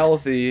think it's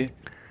healthy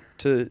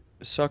to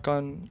suck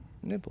on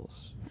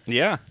nipples.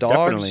 Yeah, Dogs,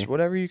 definitely.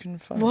 whatever you can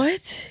find.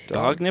 What?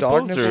 Dog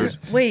nipples or-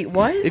 Wait,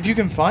 what? If you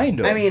can find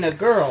them. I mean, a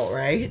girl,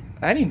 right?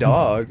 any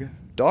dog.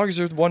 Dogs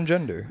are one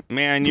gender.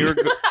 Man,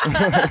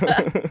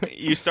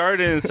 you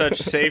started in such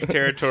safe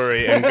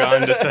territory and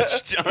gone to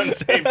such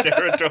unsafe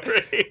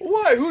territory.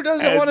 Why? Who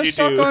doesn't As want to you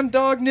suck do. on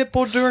dog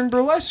nipple during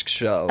burlesque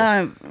show?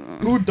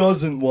 Who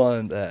doesn't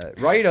want that?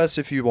 Write us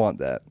if you want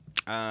that.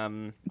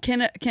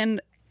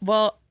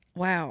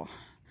 Wow.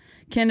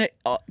 Can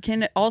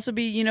it also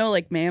be,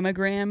 like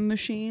mammogram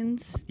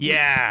machines?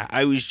 Yeah,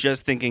 I was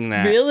just thinking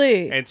that.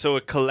 Really? And so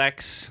it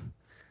collects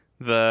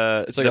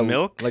the It's like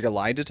milk? like a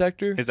lie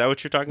detector. Is that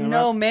what you're talking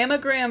No, about?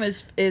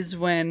 mammogram is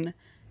when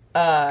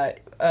a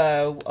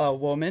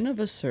woman of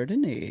a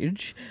certain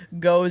age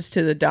goes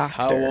to the doctor.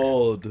 How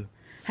old?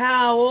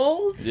 How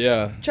old?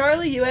 Yeah.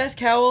 Charlie, you ask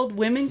how old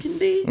women can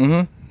be?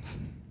 Mm-hmm.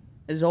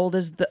 As old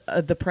as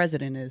the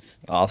president is.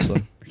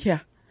 Awesome. Yeah.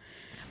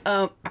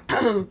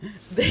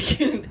 They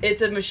can.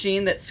 It's a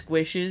machine that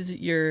squishes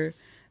your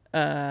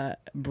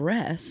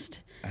breast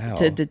Ow.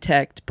 to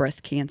detect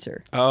breast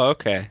cancer. Oh,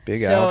 okay.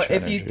 Big So ouch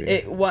if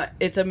energy.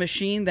 it's a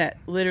machine that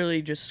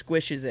literally just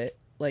squishes it,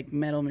 like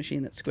metal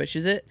machine that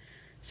squishes it.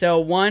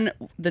 So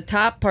the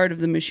top part of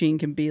the machine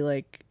can be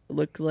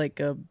look like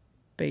a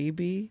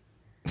baby.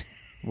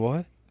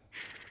 What?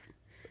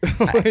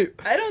 Wait,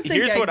 I don't think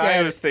Here's what I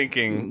get was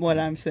thinking. what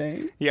I'm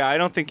saying. Yeah, I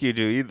don't think you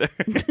do either.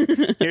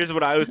 Here's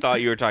what I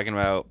thought you were talking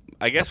about.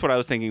 I guess what I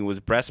was thinking was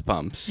breast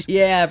pumps,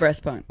 Yeah,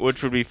 breast pump.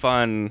 which would be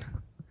fun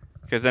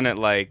because then it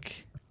But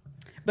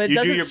it you do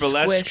doesn't your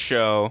burlesque squish.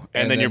 show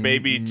and then your then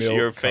baby, milk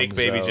your fake comes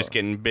baby's out. just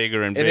getting bigger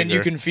and and bigger. then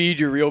you can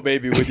feed your real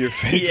baby with your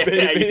fake yeah,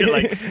 baby. you're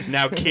like,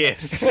 now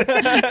kiss.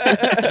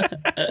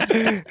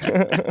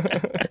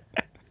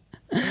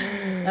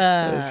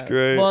 That's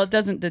great. Well, it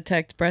doesn't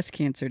detect breast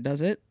cancer,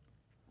 does it?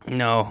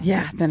 No.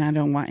 Yeah, then I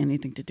don't want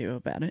anything to do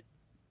about it.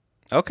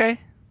 Okay.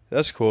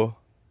 That's cool.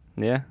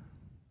 Yeah.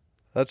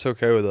 That's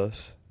okay with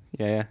us.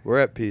 Yeah. We're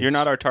at peace. You're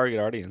not our target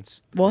audience.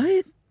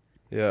 What?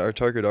 Yeah, our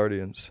target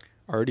audience.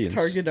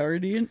 Target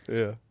audience?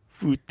 Yeah.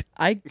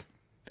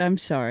 I'm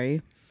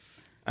sorry.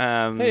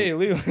 Hey,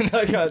 Leland,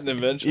 I got an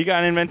invention. You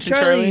got an invention,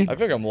 Charlie. Charlie? I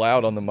feel like I'm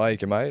loud on the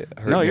mic. Am I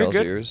hurting No, you're y'all's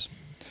good. ears?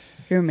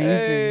 You're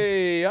amazing.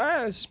 Hey,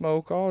 I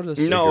smoke all the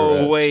cigarettes.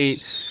 No,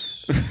 wait.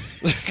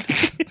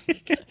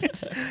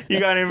 You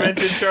got an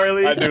invention,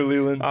 Charlie? I do,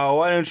 Leland. Oh,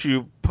 why don't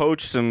you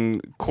poach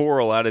some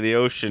coral out of the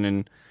ocean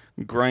and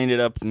grind it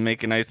up and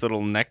make a nice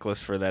little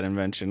necklace for that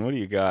invention? What do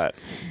you got?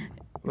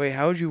 Wait,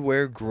 how would you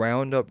wear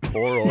ground up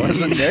coral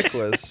as a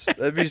necklace?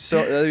 That'd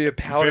be a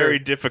powder Very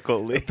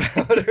difficultly.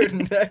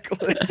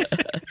 necklace.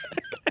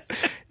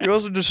 You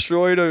also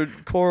destroyed a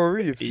coral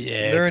reef.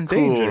 Yeah, they're it's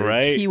cool, endangered,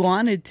 right? He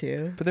wanted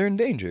to, But they're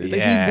endangered. but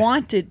Yeah. he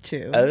wanted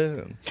to.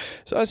 Oh.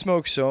 So I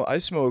smoke so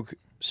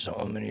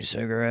many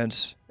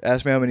cigarettes.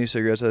 Ask me how many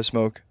cigarettes I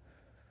smoke.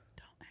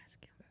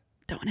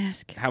 Don't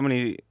ask him. How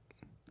many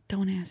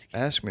Don't ask.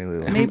 Ask me,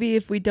 Leland. Maybe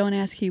if we don't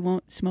ask, he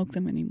won't smoke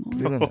them anymore.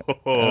 Leland.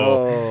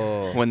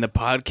 Oh. When the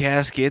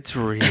podcast gets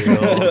real.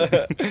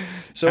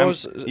 So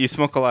you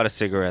smoke a lot of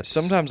cigarettes.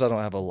 sometimes I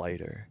don't have a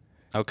lighter.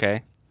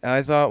 Okay. And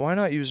I thought, why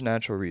not use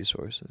natural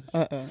resources?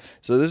 Uh-oh.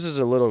 So this is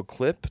a little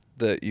clip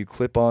that you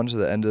clip onto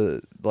the end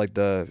of like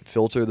the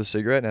filter of the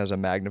cigarette, and has a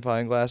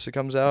magnifying glass that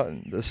comes out,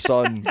 and the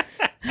sun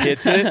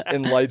hits it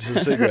and lights the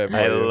cigarette.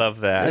 I for you.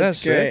 love that. Isn't that That's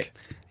sick?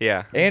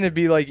 Yeah. And it'd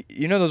be like,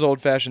 you know those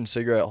old-fashioned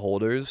cigarette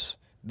holders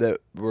that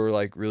were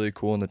like really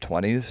cool in the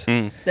 20s?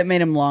 Mm. That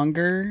made him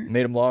longer.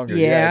 Made them longer.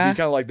 Yeah. It'd be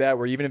kind of like that,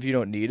 where even if you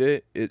don't need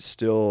it, it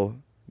still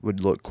would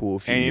look cool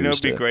if you And you know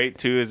used what'd be it. great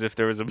too is if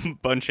there was a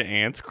bunch of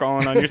ants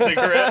crawling on your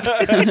cigarette.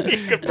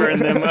 You could burn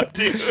them up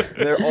too.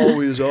 There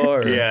always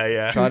are.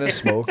 Yeah. Trying to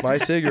smoke my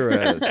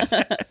cigarettes.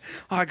 Oh,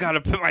 I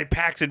gotta put my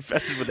packs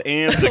infested with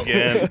ants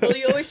again. Well,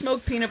 you always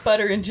smoke peanut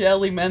butter and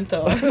jelly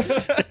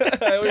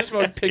Mentos. I always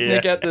smoke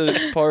picnic at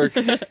the park.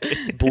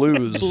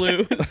 Blues.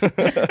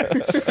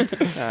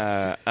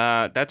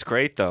 That's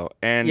great though.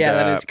 And Yeah,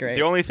 that is great.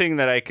 The only thing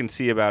that I can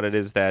see about it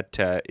is that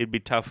it'd be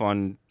tough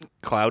on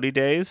cloudy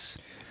days.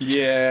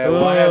 Yeah,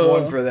 well, I have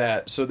one Ugh. for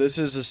that. So this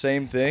is the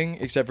same thing,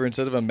 except for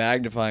instead of a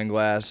magnifying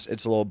glass,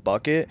 it's a little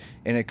bucket,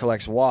 and it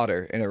collects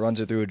water, and it runs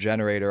it through a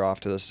generator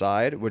off to the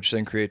side, which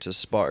then creates a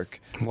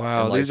spark.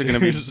 Wow, And these are gonna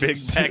be big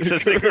packs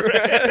of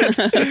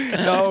cigarettes.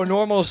 No,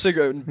 normal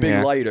cigarette, big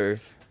Yeah. lighter.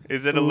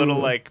 Is it a little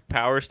like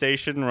power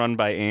station run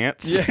by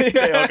ants? Yeah.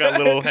 They all got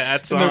little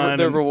hats And on.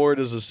 their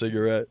reward is a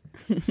cigarette.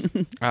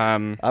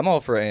 Um, I'm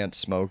all for ants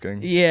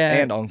smoking. Yeah.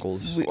 And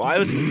uncles. well, I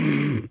was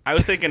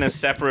thinking a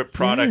separate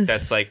product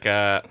that's like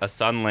a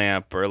sun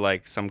lamp or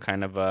like some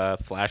kind of a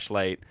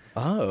flashlight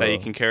Oh. that you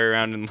can carry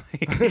around and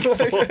like.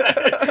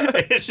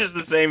 It's just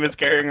the same as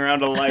carrying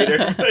around a lighter,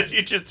 but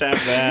you just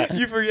have that.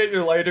 You forget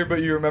your lighter,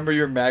 but you remember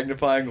your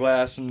magnifying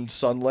glass and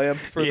sun lamp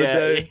for the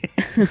day.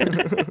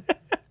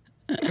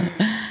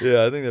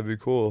 Yeah, I think that'd be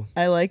cool.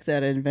 I like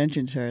that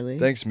invention, Charlie.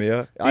 Thanks,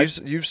 Mia.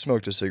 You've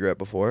smoked a cigarette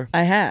before.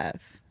 I have.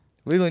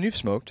 Leland, you've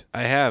smoked.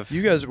 I have.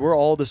 You guys, we're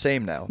all the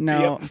same now.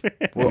 No.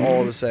 We're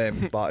all the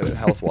same,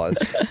 health-wise.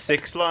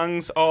 6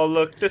 lungs all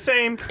look the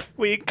same.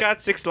 We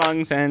got 6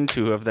 lungs and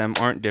 2 of them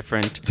aren't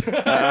different.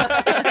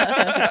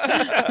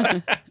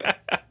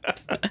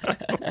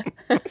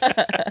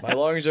 My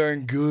lungs are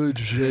in good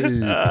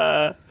shape.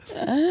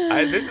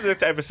 This is the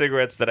type of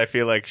cigarettes that I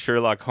feel like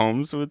Sherlock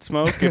Holmes would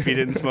smoke if he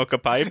didn't smoke a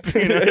pipe.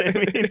 You know what I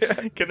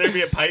mean? Can there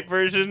be a pipe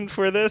version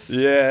for this?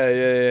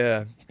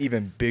 Yeah.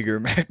 Even bigger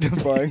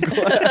magnifying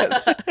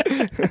glass.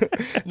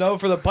 No,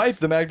 for the pipe,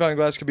 the magnifying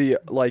glass could be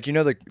like, you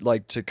know,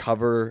 to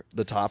cover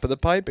the top of the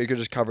pipe. It could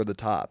just cover the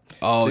top.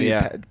 Oh, so you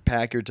yeah.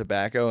 pack your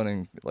tobacco and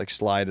then like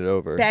slide it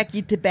over.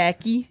 Backy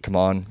tobacco. Come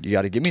on, you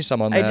got to give me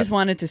some on I that. just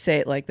wanted to say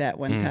it like that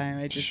one time.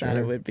 I just thought it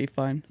Sure. would be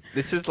fun.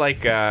 This is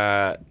like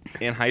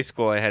in high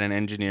school, I had an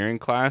engineering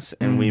class,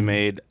 and we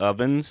made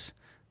ovens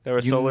that were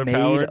You solar made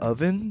powered.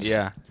 ovens?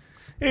 Yeah.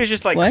 It was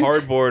just like What?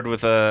 cardboard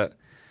with a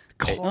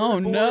Oh,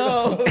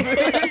 no. with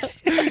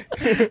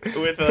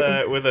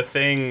a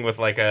thing with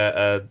like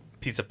a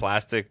piece of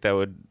plastic that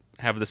would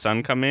have the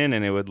sun come in,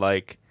 and it would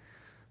like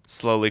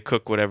slowly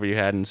cook whatever you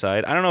had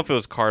inside. I don't know if it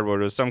was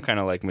cardboard. It was some kind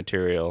of like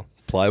material.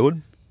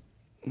 Plywood?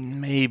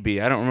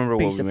 Maybe. I don't remember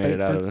Piece what we of made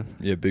it out paper. of.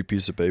 Yeah, big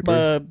piece of paper.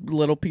 A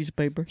little piece of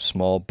paper.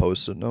 Small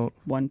post-it note.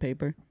 One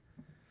paper.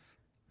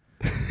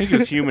 I think it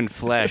was human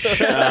flesh.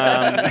 We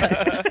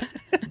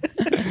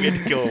had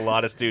to kill a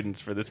lot of students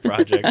for this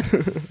project.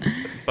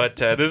 But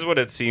this is what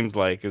it seems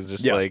like. Is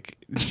just Yeah. like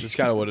That's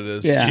kind of what it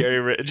is. Yeah.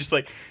 just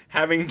like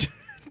having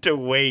to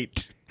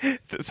wait.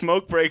 The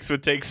smoke breaks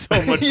would take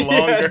so much Yeah,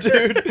 longer.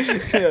 dude.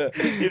 Yeah.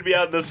 You'd be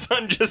out in the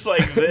sun just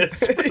like this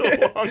for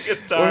the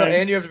longest time. Well,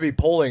 and you have to be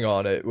pulling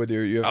on it with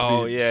you have to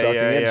Oh, be yeah, sucking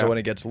yeah, in, yeah. so when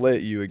it gets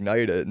lit, you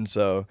ignite it, and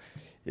so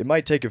it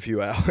might take a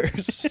few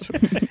hours.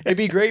 It'd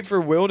be great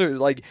for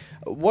like,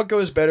 what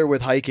goes better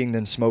with hiking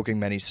than smoking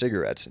many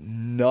cigarettes?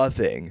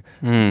 Nothing.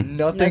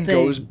 Nothing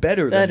goes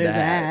better than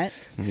that.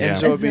 Yeah. And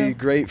so it'd be So-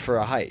 great for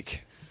a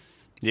hike.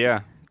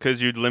 Yeah,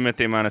 because you'd limit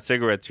the amount of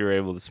cigarettes you're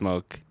able to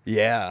smoke,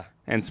 Yeah.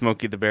 and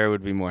Smokey the Bear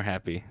would be more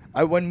happy.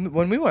 When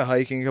we went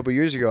hiking a couple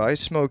years ago, I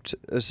smoked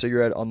a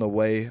cigarette on the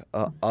way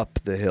up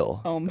the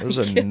hill. Oh my It was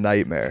a God.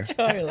 nightmare.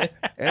 Charlie.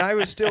 And I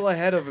was still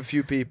ahead of a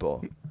few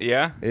people.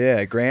 Yeah?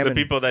 Yeah, Graham The and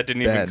people that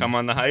didn't even Ben. come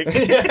on the hike?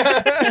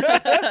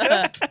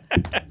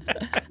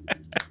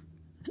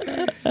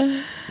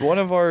 One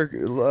of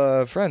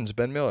our friends,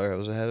 Ben Miller,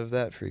 was ahead of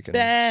that freaking.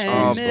 Ben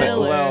Oh,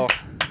 Miller. well,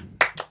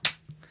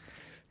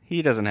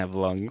 he doesn't have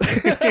lungs.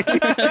 He's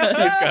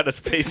got a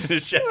space in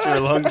his chest where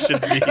lungs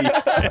should be.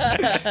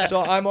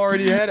 So I'm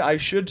already ahead. I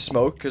should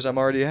smoke because I'm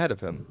already ahead of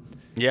him.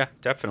 Yeah,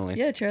 definitely.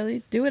 Yeah,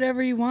 Charlie, do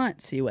whatever you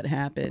want. See what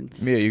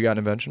happens. Mia, you got an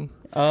invention?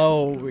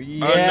 Oh,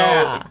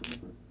 yeah. No.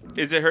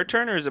 Is it her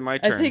turn or is it my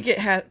turn? I think it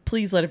has.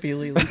 Please let it be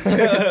Leland's turn.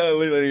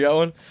 Leland, you got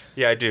one?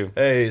 Yeah, I do.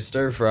 Hey,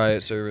 stir fry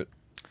it, serve it.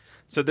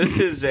 So this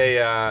is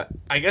I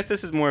guess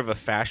this is more of a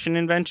fashion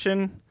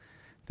invention.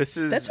 This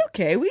is... That's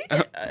okay. We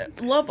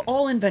love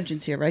all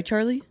inventions here, right,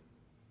 Charlie?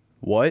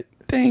 What?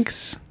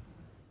 Thanks.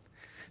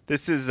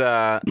 This is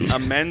a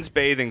men's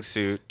bathing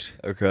suit.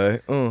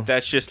 Okay.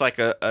 That's just like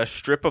a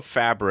strip of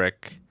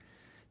fabric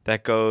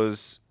that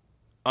goes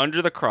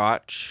under the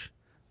crotch,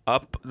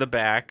 up the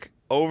back,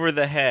 over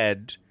the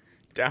head,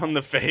 down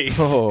the face,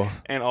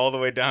 and all the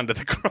way down to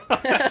the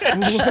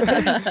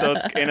crotch. So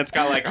it's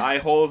got like eye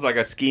holes, like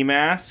a ski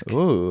mask.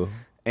 Ooh.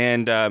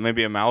 And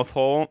maybe a mouth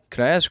hole.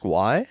 Can I ask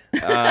why?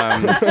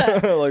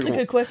 That's a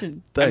good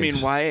question. I mean,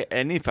 why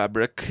any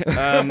fabric?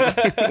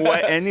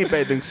 Why any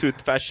bathing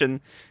suit fashion?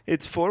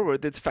 It's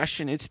forward, it's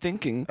fashion, it's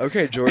thinking.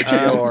 Okay,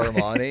 Giorgio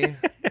Armani.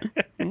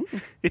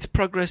 It's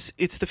progress,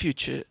 it's the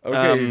future.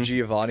 Okay,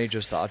 Giovanni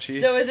Giustacci.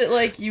 So is it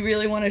like you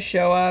really want to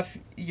show off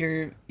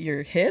your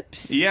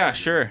hips? Yeah,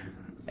 sure.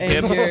 And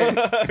your,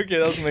 Okay,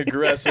 that's an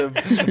aggressive.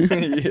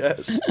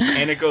 Yes.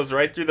 And it goes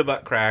right through the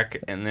butt crack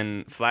and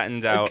then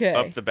flattens out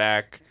up the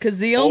back. Because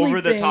the only over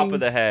the top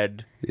of the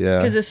head.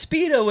 Yeah. Because a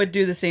Speedo would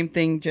do the same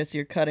thing, just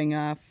you're cutting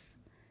off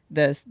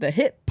the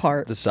hip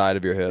part. The side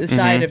of your hip. The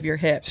side of your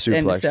hip.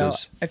 Suplexes. And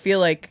so I feel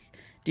like,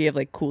 do you have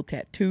like cool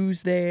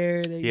tattoos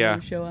there that you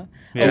want to show off?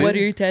 Yeah. Oh, what are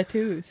your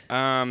tattoos?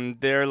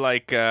 They're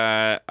like,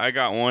 I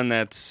got one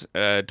that's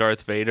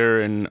Darth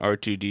Vader and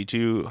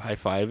R2-D2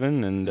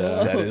 high-fiving. And,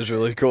 That is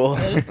really cool.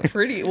 That's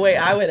pretty. Wait,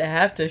 I would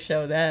have to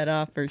show that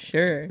off for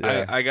sure.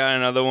 Yeah. I got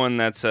another one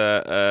that's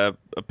a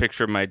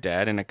picture of my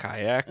dad in a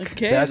kayak.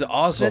 Okay. That's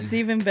awesome. That's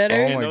even better.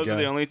 Oh And my those are God.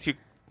 the only two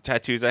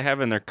tattoos I have,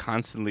 and they're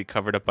constantly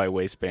covered up by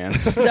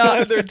waistbands.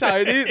 So They're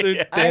tiny.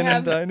 They're I thin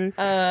have, and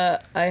tiny.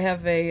 I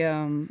have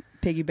a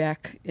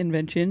piggyback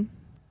invention.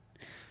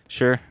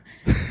 Sure.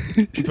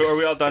 So are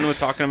we all done with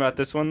talking about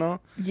this one, though?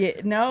 Yeah,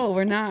 no,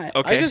 we're not.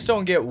 Okay. I just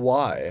don't get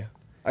why.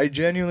 I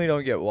genuinely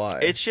don't get why.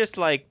 It's just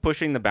like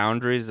pushing the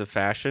boundaries of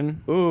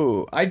fashion.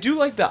 Ooh, I do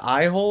like the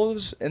eye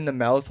holes and the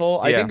mouth hole.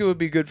 I Yeah. think it would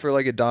be good for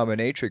like a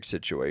dominatrix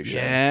situation.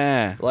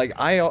 Yeah. Like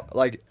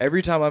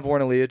every time I've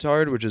worn a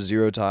leotard, which is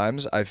 0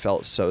 times, I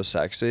felt so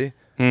sexy.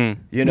 Hmm.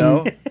 You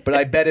know? But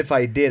I bet if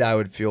I did,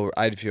 I'd feel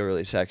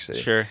really sexy.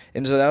 Sure.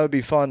 And so that would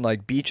be fun,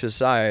 like beach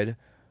aside,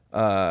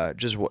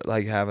 just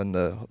like having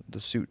the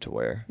suit to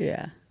wear.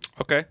 Yeah.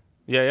 Okay.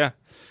 Yeah.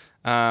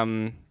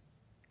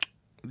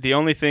 The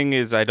only thing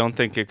is I don't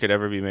think it could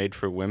ever be made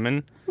for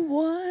women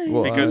Why?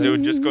 Well, because it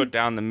would just go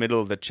down the middle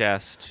of the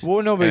chest.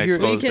 Well, no, but and here-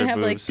 Well, you expose can their have,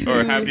 like, boobs. two-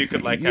 Or have you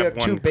could like You have have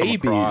one two come babies.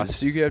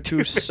 across. You could have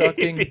two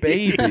sucking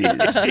babies.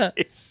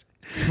 Jeez.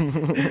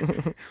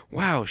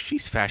 Wow,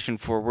 she's fashion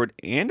forward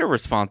and a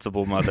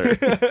responsible mother.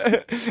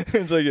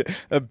 It's like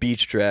a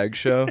beach drag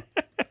show.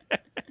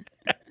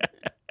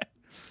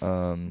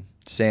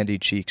 Sandy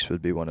Cheeks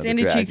would be one of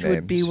Sandy the drag Cheeks names.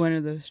 would be one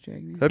of those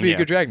drag names. That'd be Yeah. a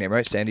good drag name,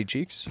 right? Sandy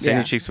Cheeks? Sandy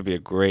Yeah. Cheeks would be a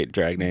great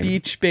drag name.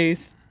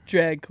 Beach-based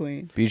drag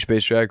queen.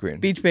 Beach-based drag queen.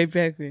 Beach-based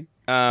drag queen.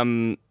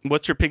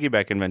 What's your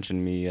piggyback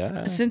invention,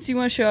 Mia? Since you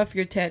want to show off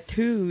your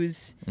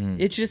tattoos,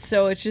 it's just a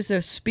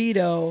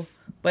Speedo,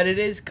 but it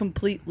is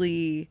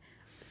completely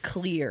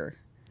clear.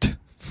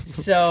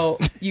 So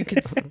you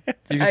could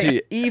You can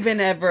see. even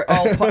every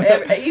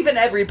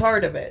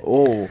part of it.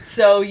 Oh.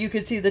 So you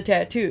could see the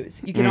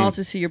tattoos. You can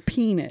also see your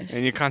penis.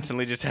 And you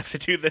constantly just have to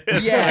do this. Yeah,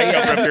 like,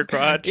 yeah. cover up your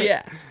crotch.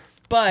 Yeah.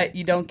 But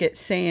you don't get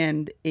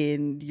sand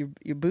in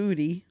your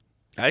booty.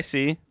 I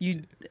see.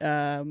 You Is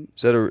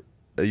that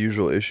a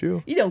usual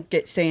issue? you don't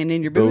get sand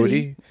in your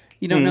booty.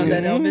 You don't know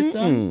that Elvis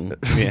song?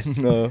 Yeah.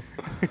 No.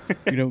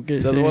 You don't get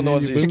Is that the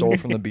ones he stole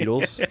from the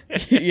Beatles?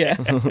 Yeah.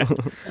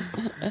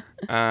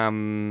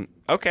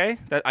 Okay.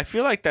 I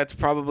feel like that's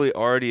probably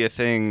already a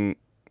thing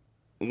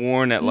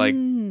worn at like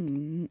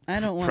I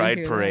don't want pride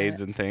hear parades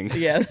that. and things.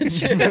 Yeah. That's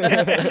true.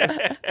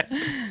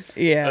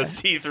 Yeah. A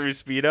see-through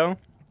Speedo.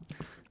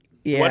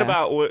 Yeah. What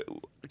about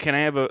can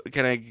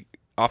I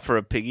offer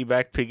a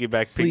piggyback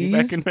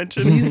Please?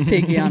 invention? Please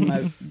piggy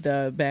on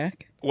the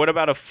back. What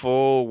about a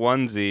full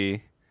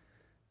onesie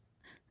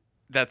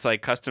that's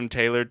like custom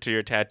tailored to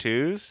your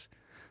tattoos?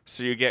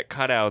 So you get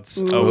cutouts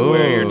of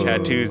where your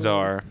tattoos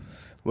are.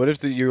 What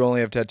if you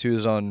only have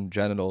tattoos on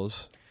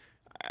genitals?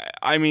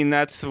 I mean,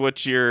 that's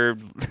what you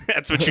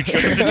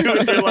chose to do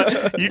with your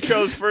life. You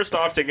chose first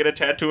off to get a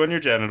tattoo on your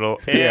genital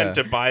and Yeah.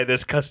 to buy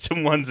this custom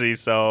onesie.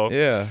 So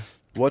Yeah.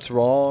 What's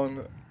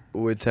wrong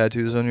with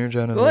tattoos on your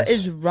genitals? What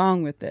is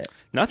wrong with it?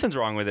 nothing's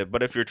wrong with it.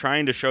 But if you're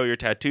trying to show your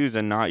tattoos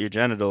and not your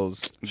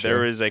genitals, Sure.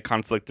 there is a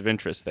conflict of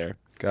interest there.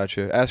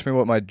 Gotcha. Ask me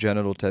what my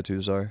genital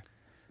tattoos are.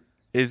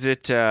 Is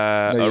it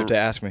No, you have to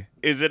ask me.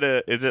 Is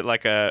it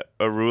like a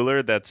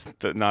ruler that's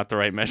not the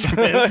right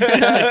measurement? It's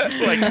just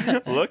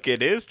like, look,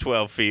 it is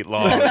 12 feet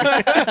long.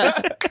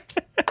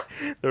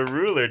 The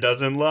ruler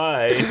doesn't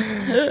lie.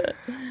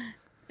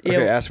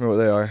 Okay, ask me what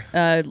they are,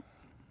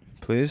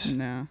 please.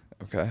 No.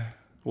 Okay.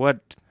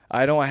 What?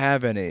 I don't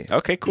have any.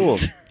 Okay, cool.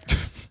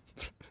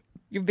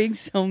 You're being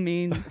so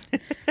mean.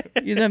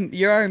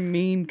 You're our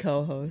mean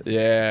co-host.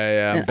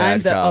 Yeah, And bad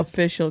I'm the cop.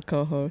 official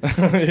co-host.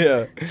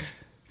 Yeah.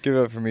 Give it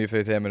up for me,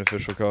 Faith Hammond,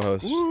 official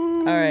co-host.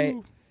 All right.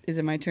 Is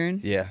it my turn?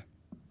 Yeah.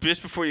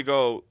 Just before you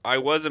go, I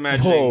was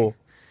imagining Whoa.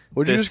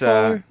 What did you this. just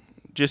call her?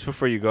 Just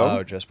before you go,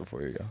 Oh, just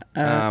before you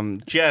go.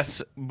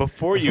 Jess,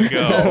 before you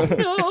go,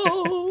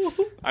 No.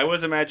 I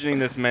was imagining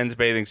this men's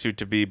bathing suit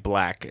to be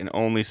black and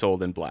only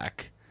sold in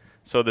black.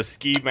 So the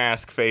ski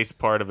mask face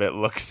part of it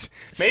looks...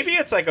 Maybe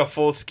it's like a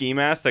full ski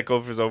mask that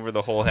goes over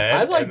the whole head.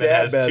 I like and then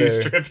that has better.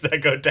 2 strips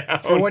that go down.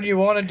 For when you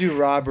want to do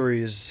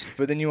robberies,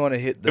 but then you want to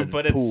hit the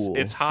but pool.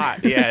 it's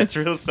hot. Yeah, it's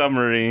real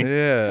summery.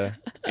 Yeah.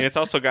 And it's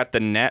also got the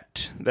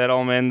net that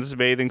all men's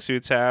bathing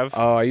suits have.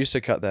 Oh, I used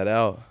to cut that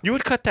out. You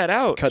would cut that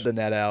out. Cut the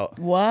net out.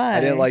 Why? I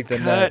didn't like the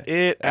net. Cut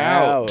it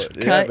out.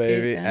 Yeah, Cut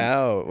baby. it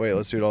Out. Wait,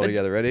 let's do it all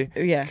together. Ready?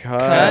 Yeah.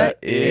 Cut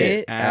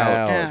it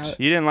out. out.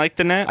 You didn't like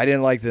the net? I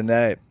didn't like the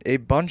net.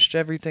 It bunched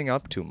everything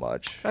up too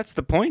much. That's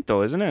the point,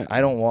 though, isn't it?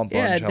 I don't want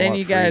Yeah, bunch. I then want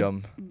you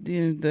freedom.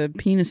 got the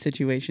penis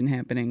situation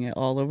happening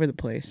all over the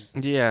place.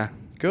 Yeah.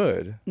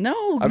 Good.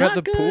 No, I'm not at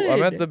the good. pool.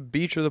 I'm at the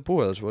beach or the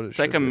pool. That's what it It's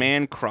like should a be.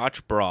 man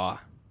crotch bra.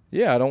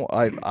 Yeah, I don't.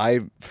 I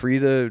free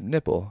the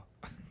nipple.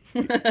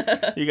 You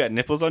got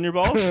nipples on your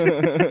balls?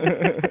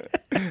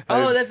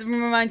 Oh, that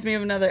reminds me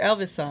of another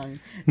Elvis song.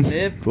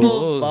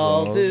 Nipple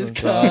balls is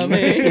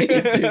coming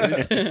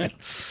to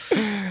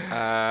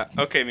town.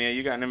 Okay, Mia,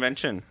 you got an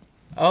invention.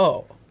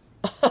 Oh.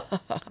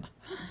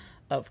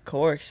 Of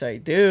course I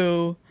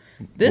do.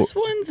 This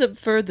one's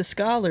for the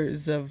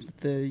scholars of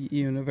the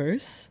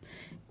universe.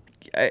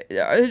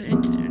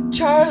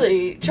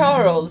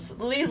 Charles,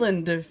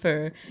 Leland,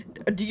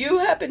 do you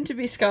happen to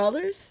be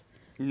scholars?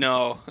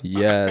 No.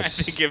 Yes.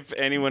 I think if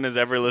anyone has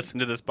ever listened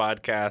to this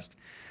podcast,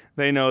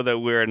 they know that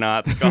we're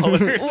not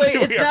scholars.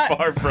 Wait, we are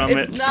far from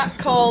it's it. not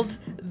called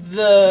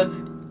the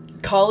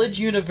College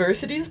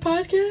Universities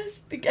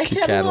podcast? The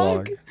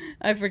catalog?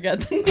 I forgot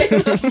the name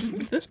of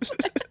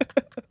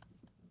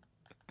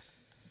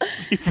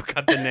You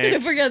forgot the I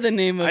name. forgot the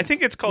name of I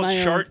think it's called my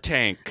own. Shark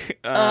Tank.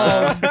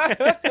 Damn,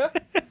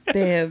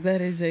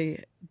 that is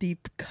a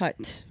deep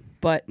cut.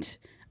 But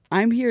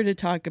I'm here to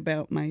talk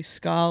about my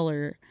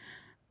scholar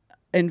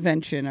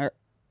invention.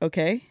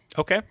 Okay?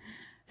 Okay.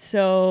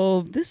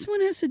 So this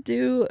one has to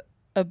do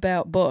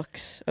about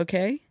books,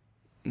 okay?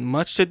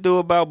 Much to do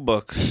about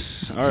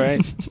books. All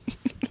right.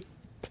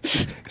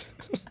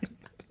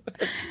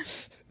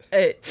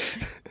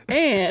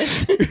 And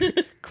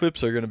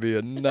Clips are gonna be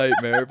a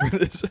nightmare for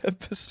this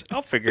episode.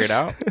 I'll figure it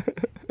out.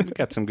 We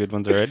got some good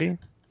ones already.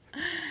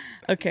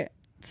 okay,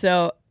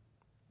 so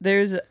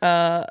there's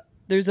a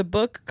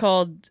book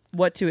called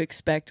What to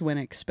Expect When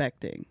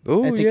Expecting.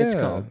 Oh, I think yeah. it's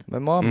called. My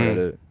mom read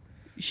it.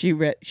 She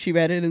read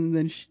it and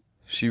then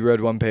She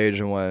read one page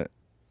and went,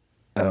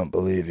 "I don't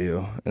believe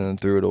you," and then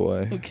threw it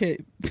away. okay.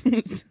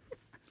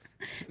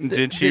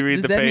 Did she read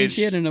does the that mean page?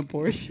 she had an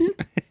abortion?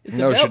 It's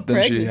No, about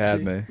then she pregnancy.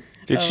 had me.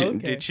 Okay.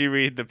 Did she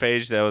read the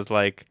page that was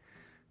like,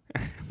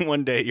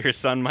 one day your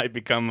son might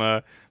become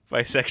a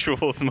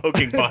bisexual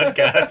smoking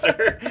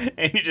podcaster,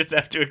 and you just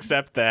have to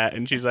accept that?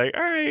 And she's like,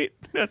 all right,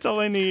 that's all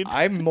I need.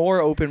 I'm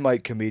more open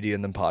mic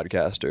comedian than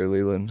podcaster,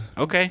 Leland.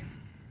 Okay.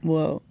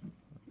 Whoa.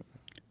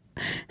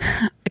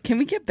 Can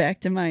we get back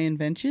to my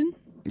invention?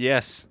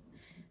 Yes.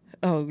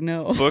 Oh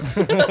no. Books.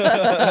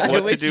 I What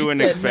to wish do you when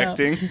said no.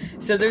 expecting.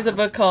 So there's a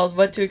book called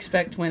What to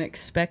Expect When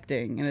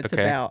Expecting, and it's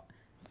Okay. about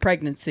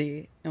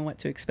pregnancy and what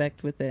to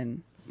expect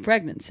within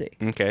pregnancy,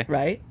 Okay.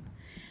 right?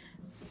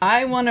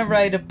 I want to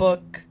write a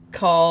book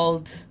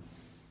called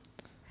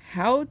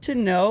How to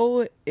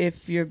Know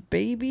If Your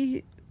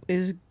Baby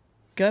is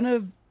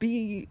Gonna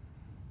Be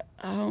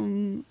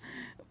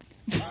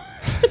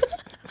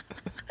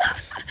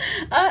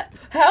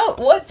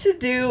what to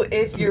do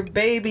if your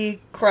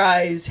baby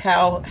cries,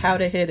 how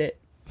to hit it.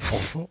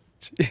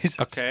 Jesus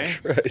Okay.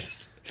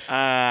 Christ.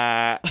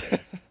 I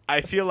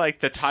feel like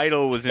the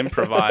title was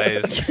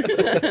improvised.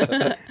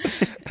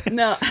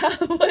 No, how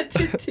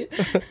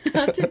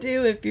to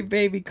do if your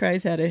baby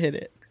cries, how to hit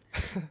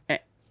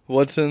it.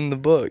 What's in the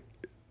book?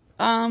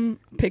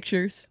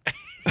 Pictures,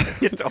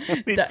 It's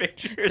only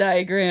pictures.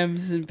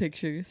 diagrams, and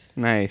pictures.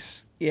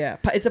 Nice. Yeah,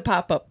 it's a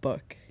pop-up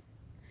book.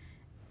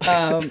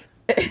 And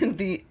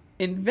the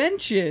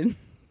invention.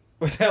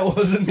 That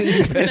wasn't the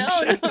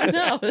invention.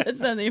 No, that's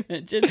not the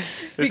invention.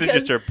 This is Because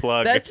just her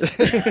plug. That's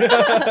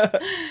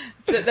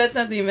so that's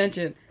not the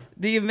invention.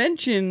 The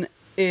invention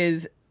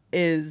is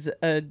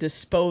a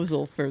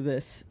disposal for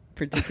this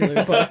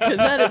particular book, because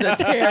that is a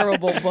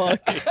terrible book.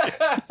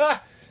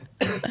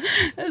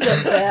 That's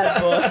a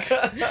bad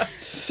book.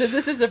 So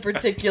this is a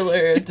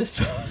particular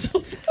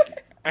disposal.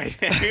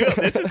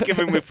 This is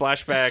giving me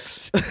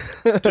flashbacks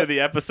to the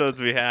episodes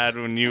we had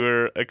when you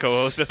were a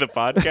co-host of the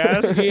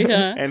podcast,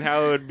 Yeah. and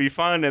how it would be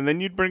fun, and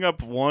then you'd bring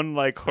up one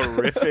like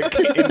horrific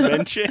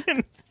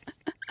invention,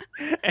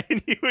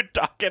 and you would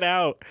talk it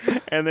out,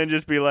 and then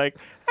just be like,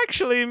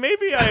 actually,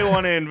 maybe I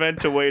want to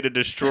invent a way to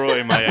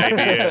destroy my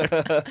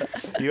idea.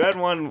 You had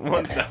one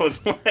once that was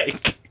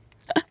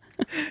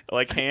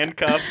like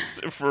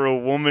handcuffs for a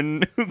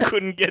woman who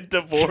couldn't get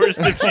divorced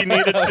if she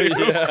needed to.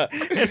 Yeah.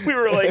 And we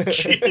were like,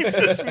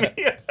 Jesus,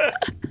 Mia.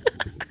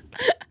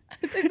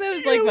 I think that That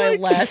was like my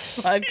last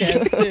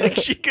podcast, Like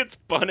too. she gets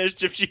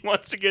punished if she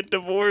wants to get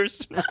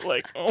divorced. And we're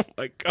like, oh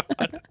my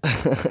God.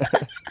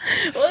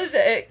 Well,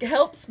 it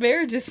helps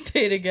marriages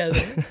stay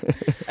together.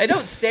 I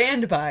don't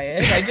stand by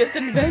it. I just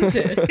invent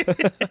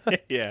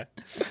it. Yeah.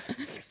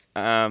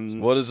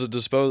 What is a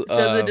disposal?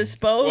 So the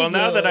disposal. Well,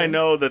 now that I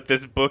know that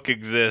this book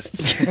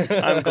exists,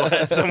 I'm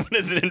glad someone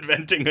is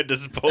inventing a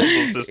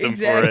disposal system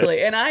for it.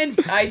 Exactly. And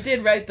I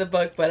did write the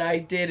book, but I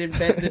did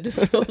invent the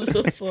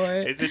disposal for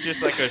it. Is it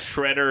just like a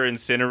shredder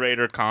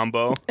incinerator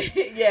combo?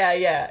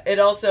 Yeah. It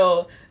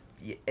also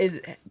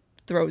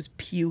throws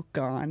puke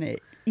on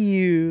it.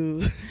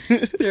 Ew.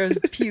 Throws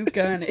puke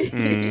on it.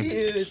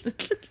 Ew.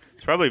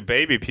 It's probably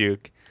baby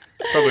puke.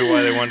 Probably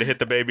why they wanted to hit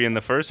the baby in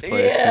the first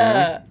place.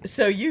 Yeah. You know?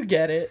 So you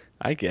get it.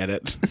 I get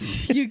it.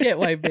 You get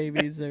why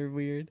babies are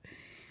weird.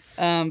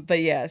 But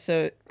yeah,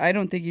 so I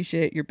don't think you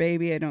should hit your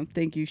baby. I don't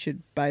think you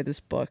should buy this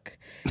book.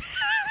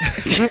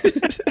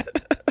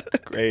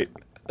 Great.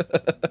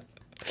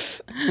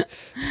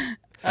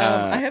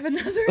 I have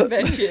another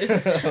invention.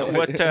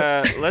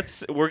 Uh,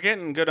 We're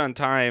getting good on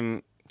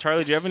time.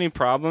 Charlie, do you have any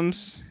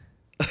problems?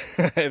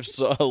 I have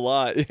a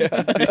lot.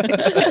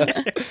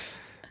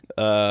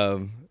 Yeah.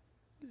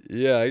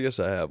 Yeah, I guess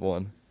I have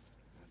one.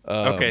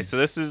 Okay, so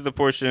this is the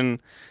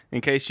portion, in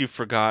case you've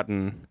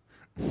forgotten.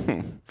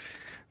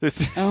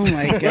 This is Oh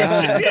my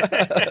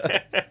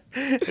god.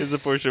 this is the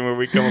portion where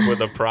we come up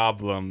with a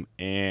problem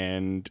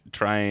and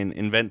try and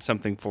invent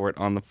something for it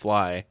on the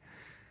fly.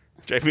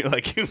 Which I feel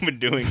like you've been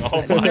doing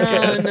all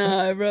podcast. No,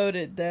 I wrote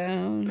it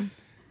down.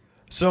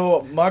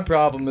 So my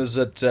problem is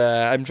that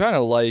I'm trying to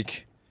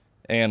like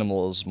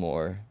animals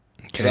more.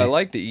 Because Okay. I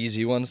like the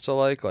easy ones to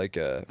like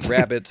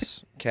rabbits,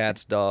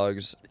 cats,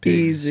 dogs,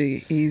 pigs,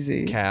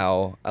 Easy.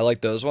 cow. I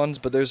like those ones,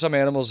 but there's some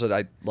animals that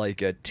I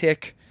like: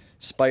 tick,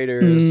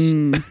 spiders,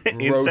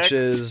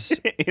 roaches.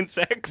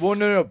 Insects? Well,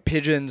 no,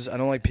 pigeons. I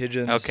don't like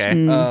pigeons.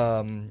 Okay.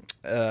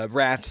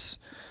 Rats.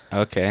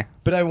 Okay.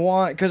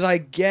 But because I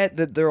get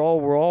that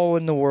we're all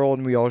in the world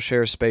and we all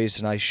share space,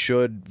 and I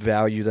should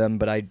value them.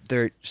 But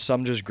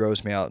some just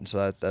gross me out, and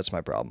so that's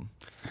my problem.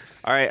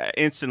 All right,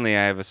 instantly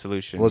I have a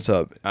solution. What's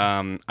up?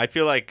 I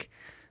feel like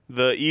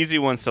the easy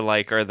ones to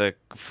like are the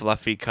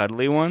fluffy,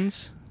 cuddly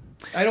ones.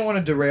 I don't want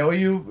to derail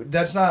you.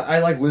 That's not. I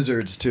like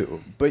lizards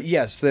too, but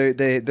yes, they're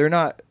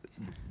not.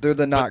 They're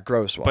the not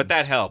gross ones. But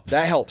that helps.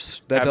 That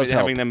helps. That does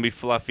help. Having them be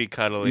fluffy,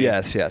 cuddly.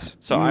 Yes.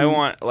 So I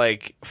want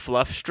like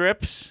fluff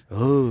strips.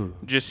 Ooh.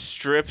 Just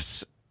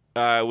strips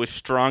with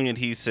strong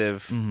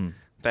adhesive. Mm-hmm.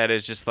 That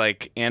is just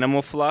like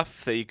animal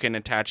fluff that you can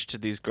attach to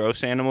these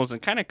gross animals and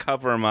kind of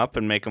cover them up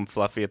and make them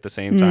fluffy at the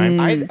same time.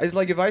 It's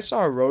like if I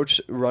saw a roach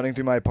running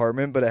through my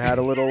apartment, but it had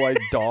a little like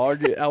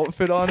dog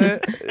outfit on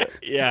it.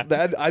 Yeah.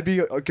 That I'd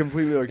be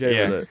completely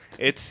okay with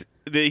it.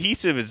 The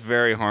adhesive is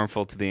very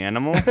harmful to the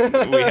animal.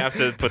 We have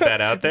to put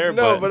that out there.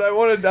 No, but I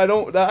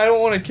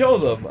don't want to kill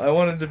them. I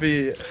want it to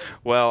be.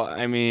 Well,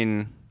 I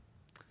mean,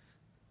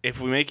 if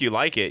we make you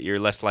like it, you're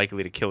less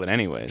likely to kill it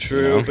anyways.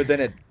 True, you know? but then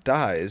it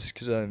dies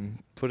because I'm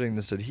putting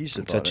this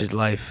adhesive on Such it. is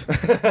life.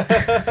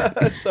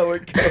 So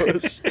it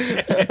goes.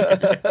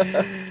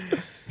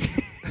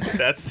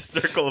 That's the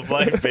circle of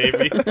life,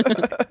 baby.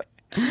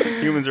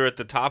 Humans are at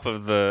the top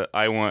of the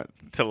I want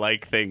to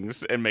like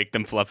things and make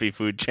them fluffy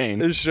food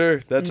chain. Sure,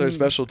 that's our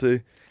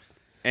specialty.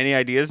 Any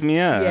ideas,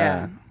 Mia?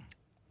 Yeah.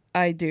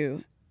 I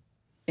do.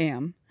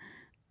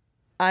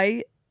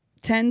 I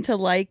tend to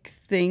like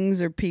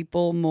things or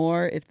people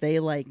more if they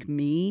like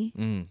me.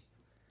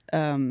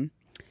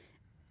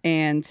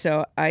 And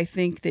so I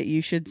think that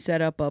you should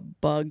set up a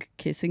bug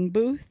kissing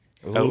booth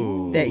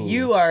Oh. that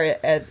you are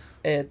at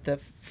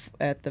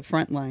the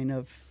front line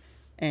of,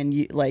 and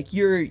you like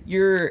you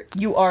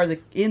are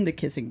in the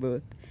kissing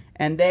booth,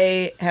 and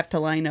they have to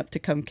line up to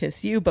come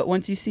kiss you. But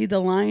once you see the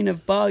line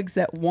of bugs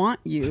that want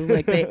you,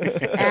 like they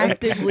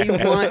actively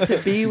want to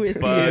be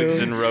with Bugs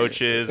you, and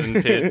roaches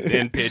and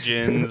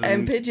pigeons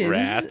And pigeons.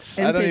 rats.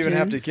 And I don't even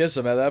have to pigeons. kiss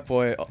them at that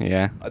point.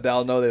 Yeah.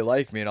 They'll know they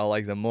like me, and I'll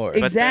like them more.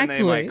 But then they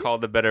Exactly. might call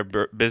the Better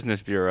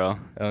Business Bureau.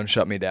 Don't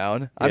shut me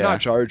down. I'm Yeah.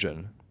 not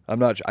charging. I'm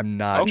not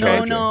Okay.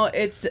 charging. No,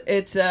 it's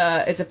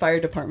a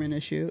fire department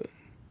issue.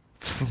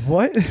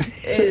 What?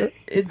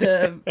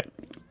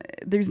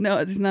 There's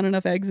not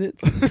enough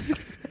exits.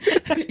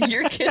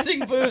 Your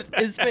kissing booth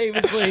is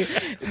famously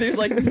there's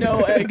like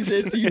no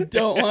exits. You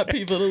don't want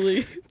people to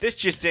leave. This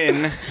just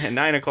in, at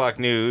 9 o'clock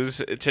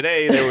news.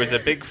 Today there was a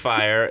big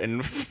fire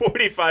and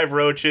 45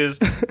 roaches,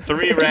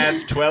 3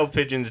 rats, 12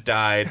 pigeons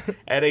died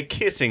at a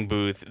kissing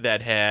booth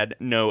that had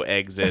no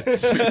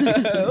exits.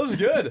 That was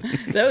good.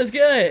 That was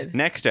good.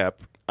 Next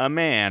up, a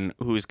man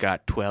who's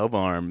got 12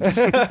 arms.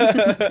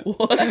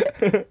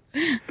 What?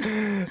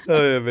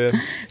 Oh yeah,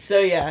 man. So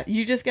yeah,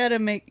 you just gotta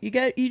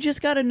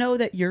know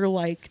that you're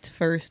liked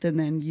first, and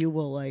then you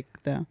will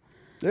like them.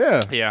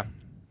 Yeah. Yeah,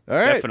 All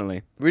right.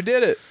 definitely. We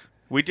did it.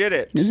 We did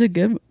it. This is a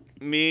good.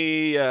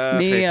 Me, Faith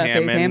Faith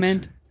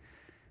Hammond.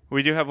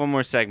 We do have one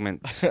more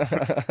segment.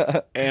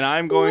 And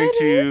I'm going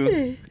What is to...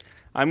 it?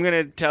 I'm going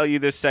to tell you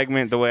this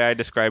segment the way I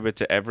describe it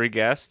to every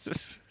guest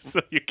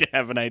so you can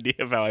have an idea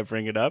of how I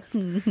bring it up.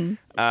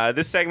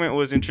 This segment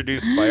was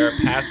introduced by our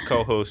past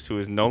co-host who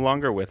is no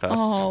longer with us.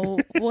 Oh,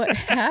 what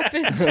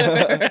happened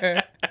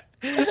to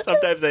her?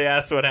 Sometimes I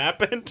ask what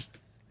happened.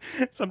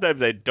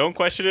 Sometimes I don't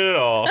question it at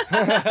all.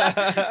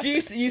 Do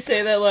you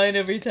say that line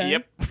every time?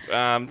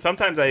 Yep.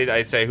 Sometimes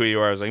I say who you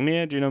are. I was like,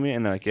 Mia, do you know me?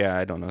 And they're like, yeah,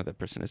 I don't know who that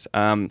person is.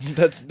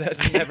 That's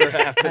never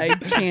happened. I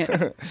can't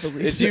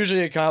believe It's it.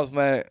 usually a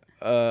compliment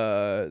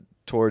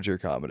towards your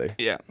comedy.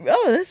 Yeah.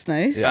 Oh, that's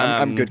nice.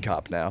 Yeah, I'm good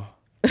cop now.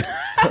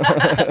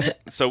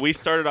 So we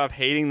started off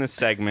hating this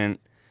segment.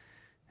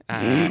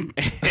 And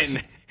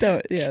That's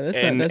not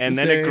and necessary.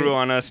 then it grew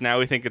on us. Now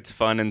we think it's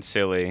fun and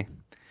silly.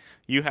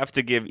 You have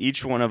to give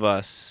each one of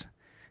us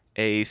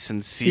a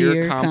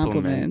sincere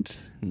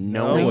compliment,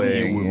 knowing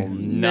way. you will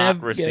not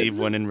Never receive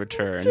get one in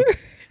return.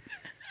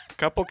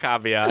 Couple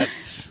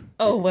caveats.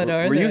 Oh, what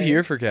are Were they? you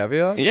here for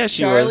caveats? Yeah,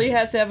 she Charlie was.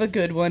 has to have a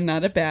good one,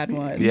 not a bad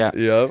one. Yeah.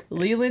 Yep.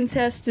 Leland's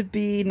has to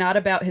be not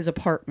about his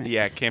apartment.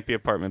 Yeah, it can't be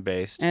apartment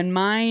based. And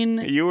mine,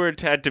 You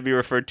had to be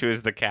referred to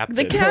as the captain.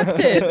 the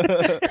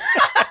captain.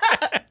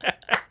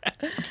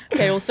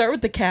 Okay, we'll start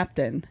with the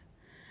captain.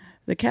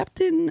 The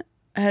captain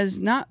has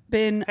not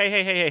been...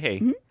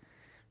 Hey.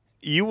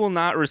 You will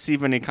not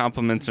receive any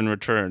compliments in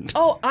return.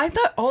 Oh, I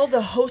thought all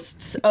the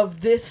hosts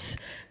of this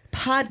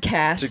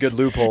podcast... It's a good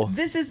loophole.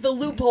 This is the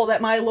loophole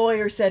that my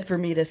lawyer said for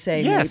me to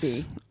say, Yes.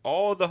 maybe.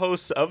 All the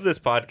hosts of this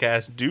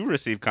podcast do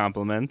receive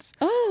compliments.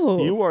 Oh.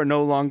 You are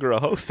no longer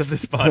a host of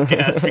this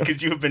podcast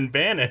because you have been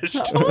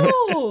banished.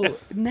 Oh,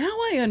 now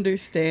I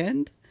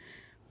understand.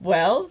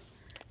 Well,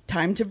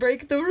 time to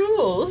break the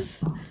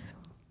rules.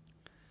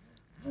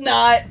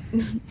 Not.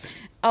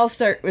 I'll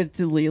start with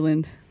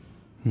Leland.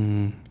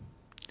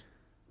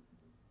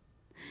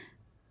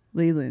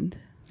 Leland,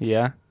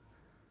 Yeah.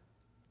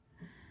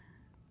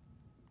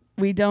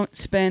 we don't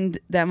spend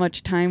that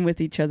much time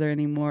with each other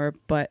anymore,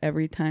 but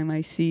every time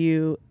I see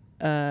you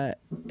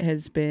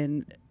has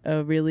been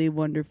a really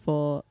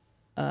wonderful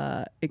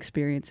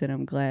experience, and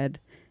I'm glad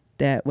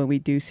that when we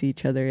do see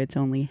each other, it's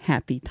only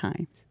happy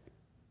times.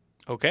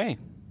 Okay.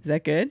 Is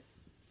that good?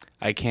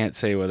 I can't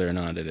say whether or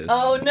not it is.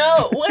 Oh,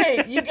 no.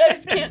 Wait, you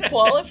guys can't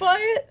qualify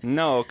it?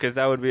 No, because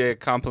that would be a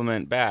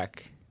compliment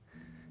back.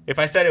 If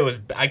I said it was,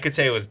 I could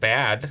say it was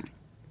bad.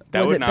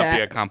 That Was would it not bad?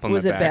 be a compliment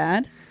Was it back.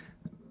 bad?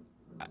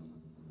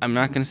 I'm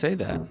not going to say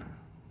that.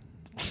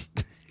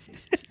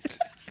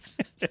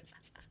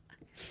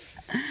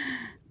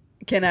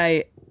 Can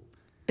I?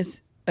 It's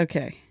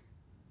okay.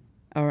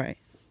 All right.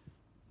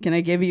 Can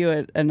I give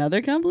you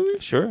another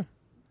compliment? Sure.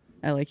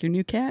 I like your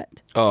new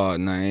cat. Oh,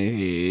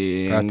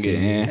 nice.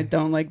 I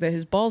don't like that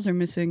his balls are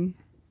missing.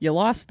 You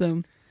lost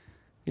them.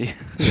 Yeah,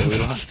 we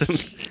lost him.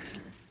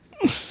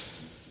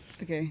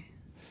 Okay.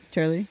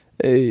 Charlie,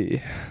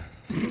 Hey.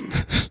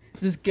 is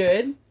this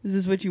good? Is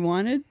this what you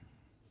wanted?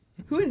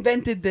 Who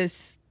invented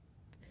this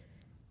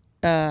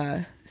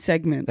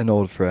segment? An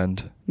old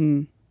friend.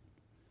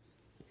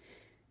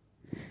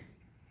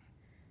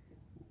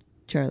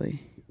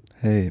 Charlie,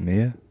 Hey,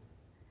 Mia.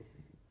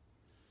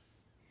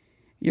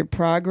 your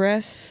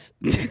progress.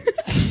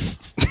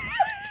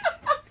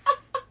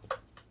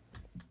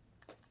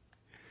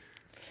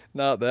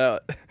 Not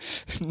that.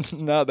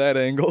 Not that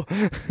angle.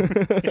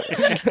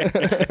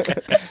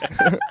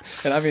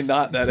 And I mean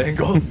not that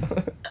angle.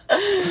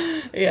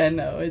 Yeah,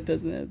 no, it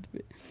doesn't have to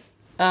be.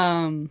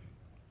 And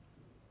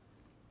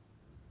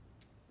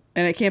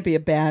it can't be a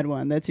bad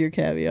one. That's your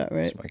caveat,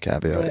 right? That's my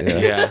caveat, Right. yeah.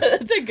 Yeah.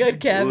 That's a good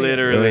caveat.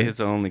 Literally Really? his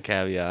only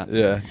caveat.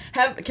 Yeah.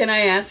 Can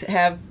I ask?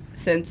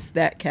 Since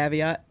that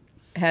caveat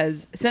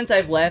since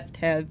I've left,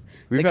 have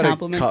We've the had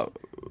compliments?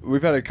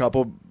 we've had a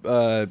couple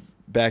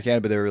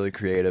backhand, but they were really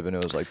creative, and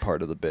it was like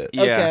part of the bit.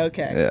 Yeah.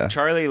 Okay. Yeah.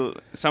 Charlie,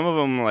 some of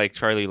them like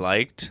Charlie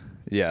liked.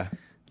 Yeah.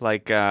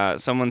 Like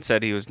someone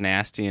said he was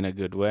nasty in a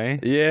good way.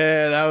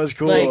 Yeah, that was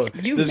cool. Like,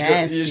 you Girl,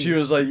 nasty. she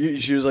was like,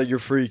 you're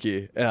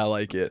freaky, and I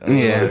like it. I was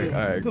Yeah. like, all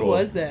right, Who cool.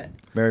 was that?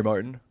 Mary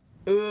Martin.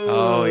 Ooh.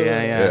 Oh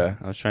yeah. Yeah.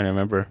 I was trying to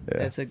remember.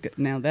 Yeah. That's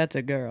now that's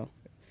a girl.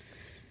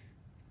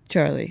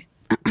 Charlie,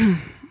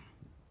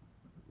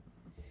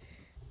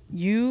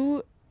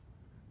 you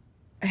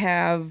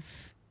have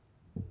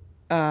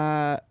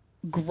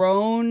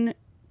grown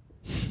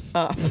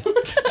up.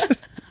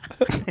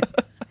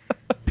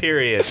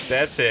 Period.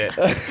 That's it.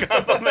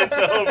 Compliments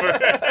over.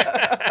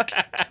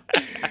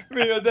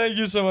 Mia, thank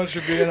you so much for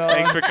being on.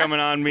 Thanks for coming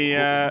on,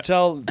 Mia.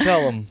 Tell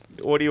them.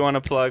 What do you want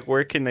to plug?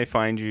 Where can they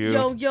find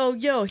you?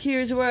 Yo,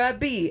 here's where I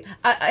be.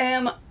 I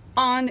am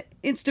on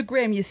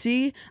Instagram, you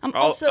see. I'm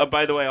I'll, also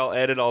by the way, I'll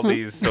edit all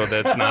these so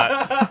that it's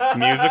not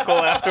musical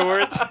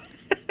afterwards.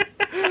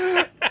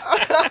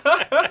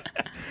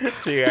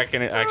 So you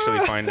can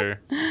actually find her.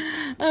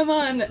 I'm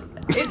on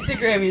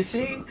Instagram, you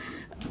see.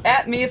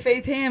 At Mia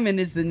Faith Hammond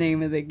is the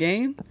name of the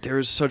game. There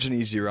is such an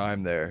easy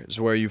rhyme there. It's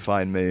where you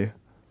find me.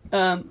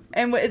 And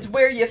it's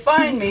where you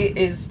find me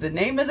is the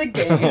name of the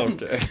game.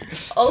 Okay.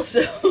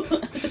 Also,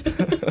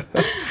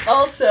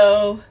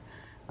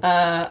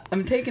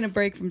 I'm taking a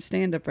break from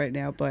stand-up right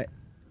now, but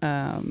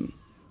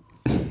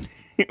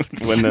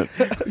when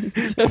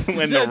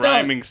the don't.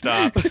 rhyming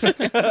stops,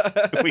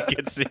 we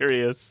get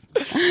serious.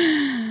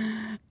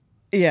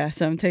 Yeah,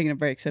 so I'm taking a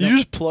break. So You don't,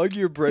 just plug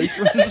your break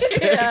from the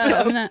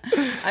yeah, I'm not.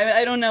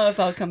 I don't know if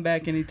I'll come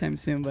back anytime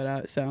soon,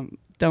 but so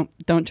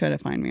don't try to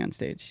find me on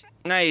stage.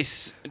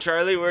 Nice.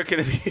 Charlie, where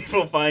can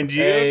people find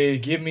you? Hey,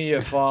 give me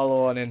a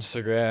follow on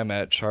Instagram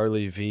at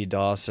Charlie V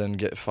Dawson.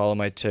 Follow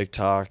my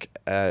TikTok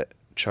at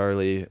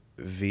Charlie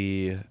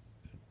V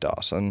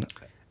Dawson.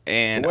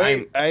 And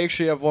Wait, I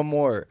actually have one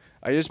more.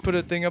 I just put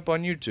a thing up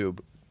on YouTube.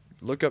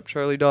 Look up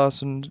Charlie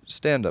Dawson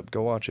stand up.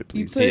 Go watch it,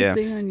 You please. put Yeah. a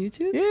thing on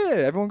YouTube? Yeah,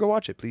 everyone go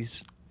watch it,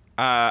 please.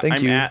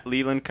 I'm you. at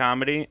Leland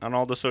Comedy on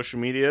all the social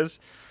medias.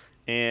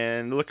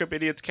 And look up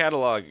Idiot's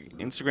Catalog.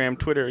 Instagram,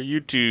 Twitter,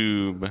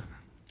 YouTube,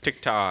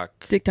 TikTok.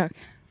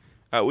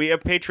 We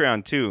have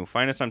Patreon, too.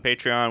 Find us on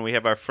Patreon. We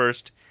have our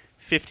first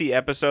 50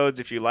 episodes.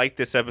 If you like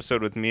this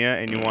episode with Mia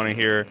and you want to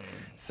hear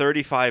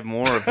 35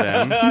 more of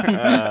them,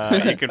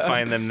 you can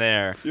find them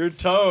there. Your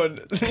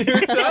tone,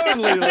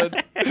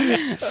 Leland.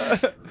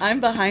 I'm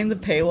behind the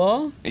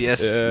paywall.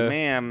 Yes, Yeah.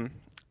 ma'am.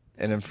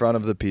 And in front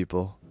of the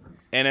people.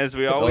 And as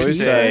we always always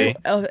say,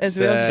 say, As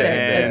we all Say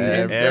said in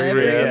in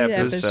every every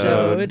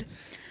episode.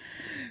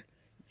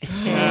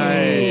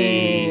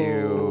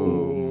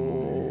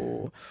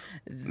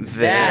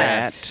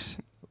 that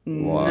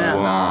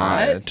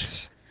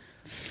not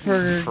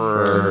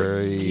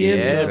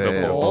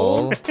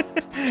forgivable.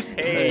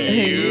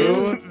 Hey,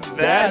 you,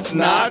 that's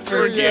not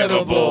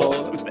forgivable.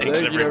 Thanks,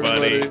 Thank you,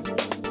 everybody.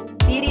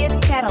 The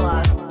Idiot's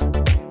Catalog.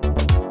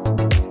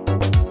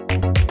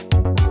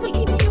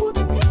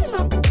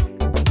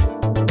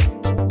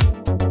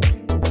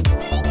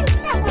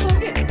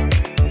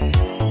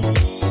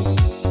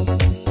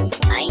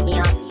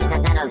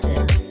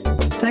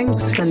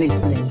 Thanks for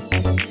listening.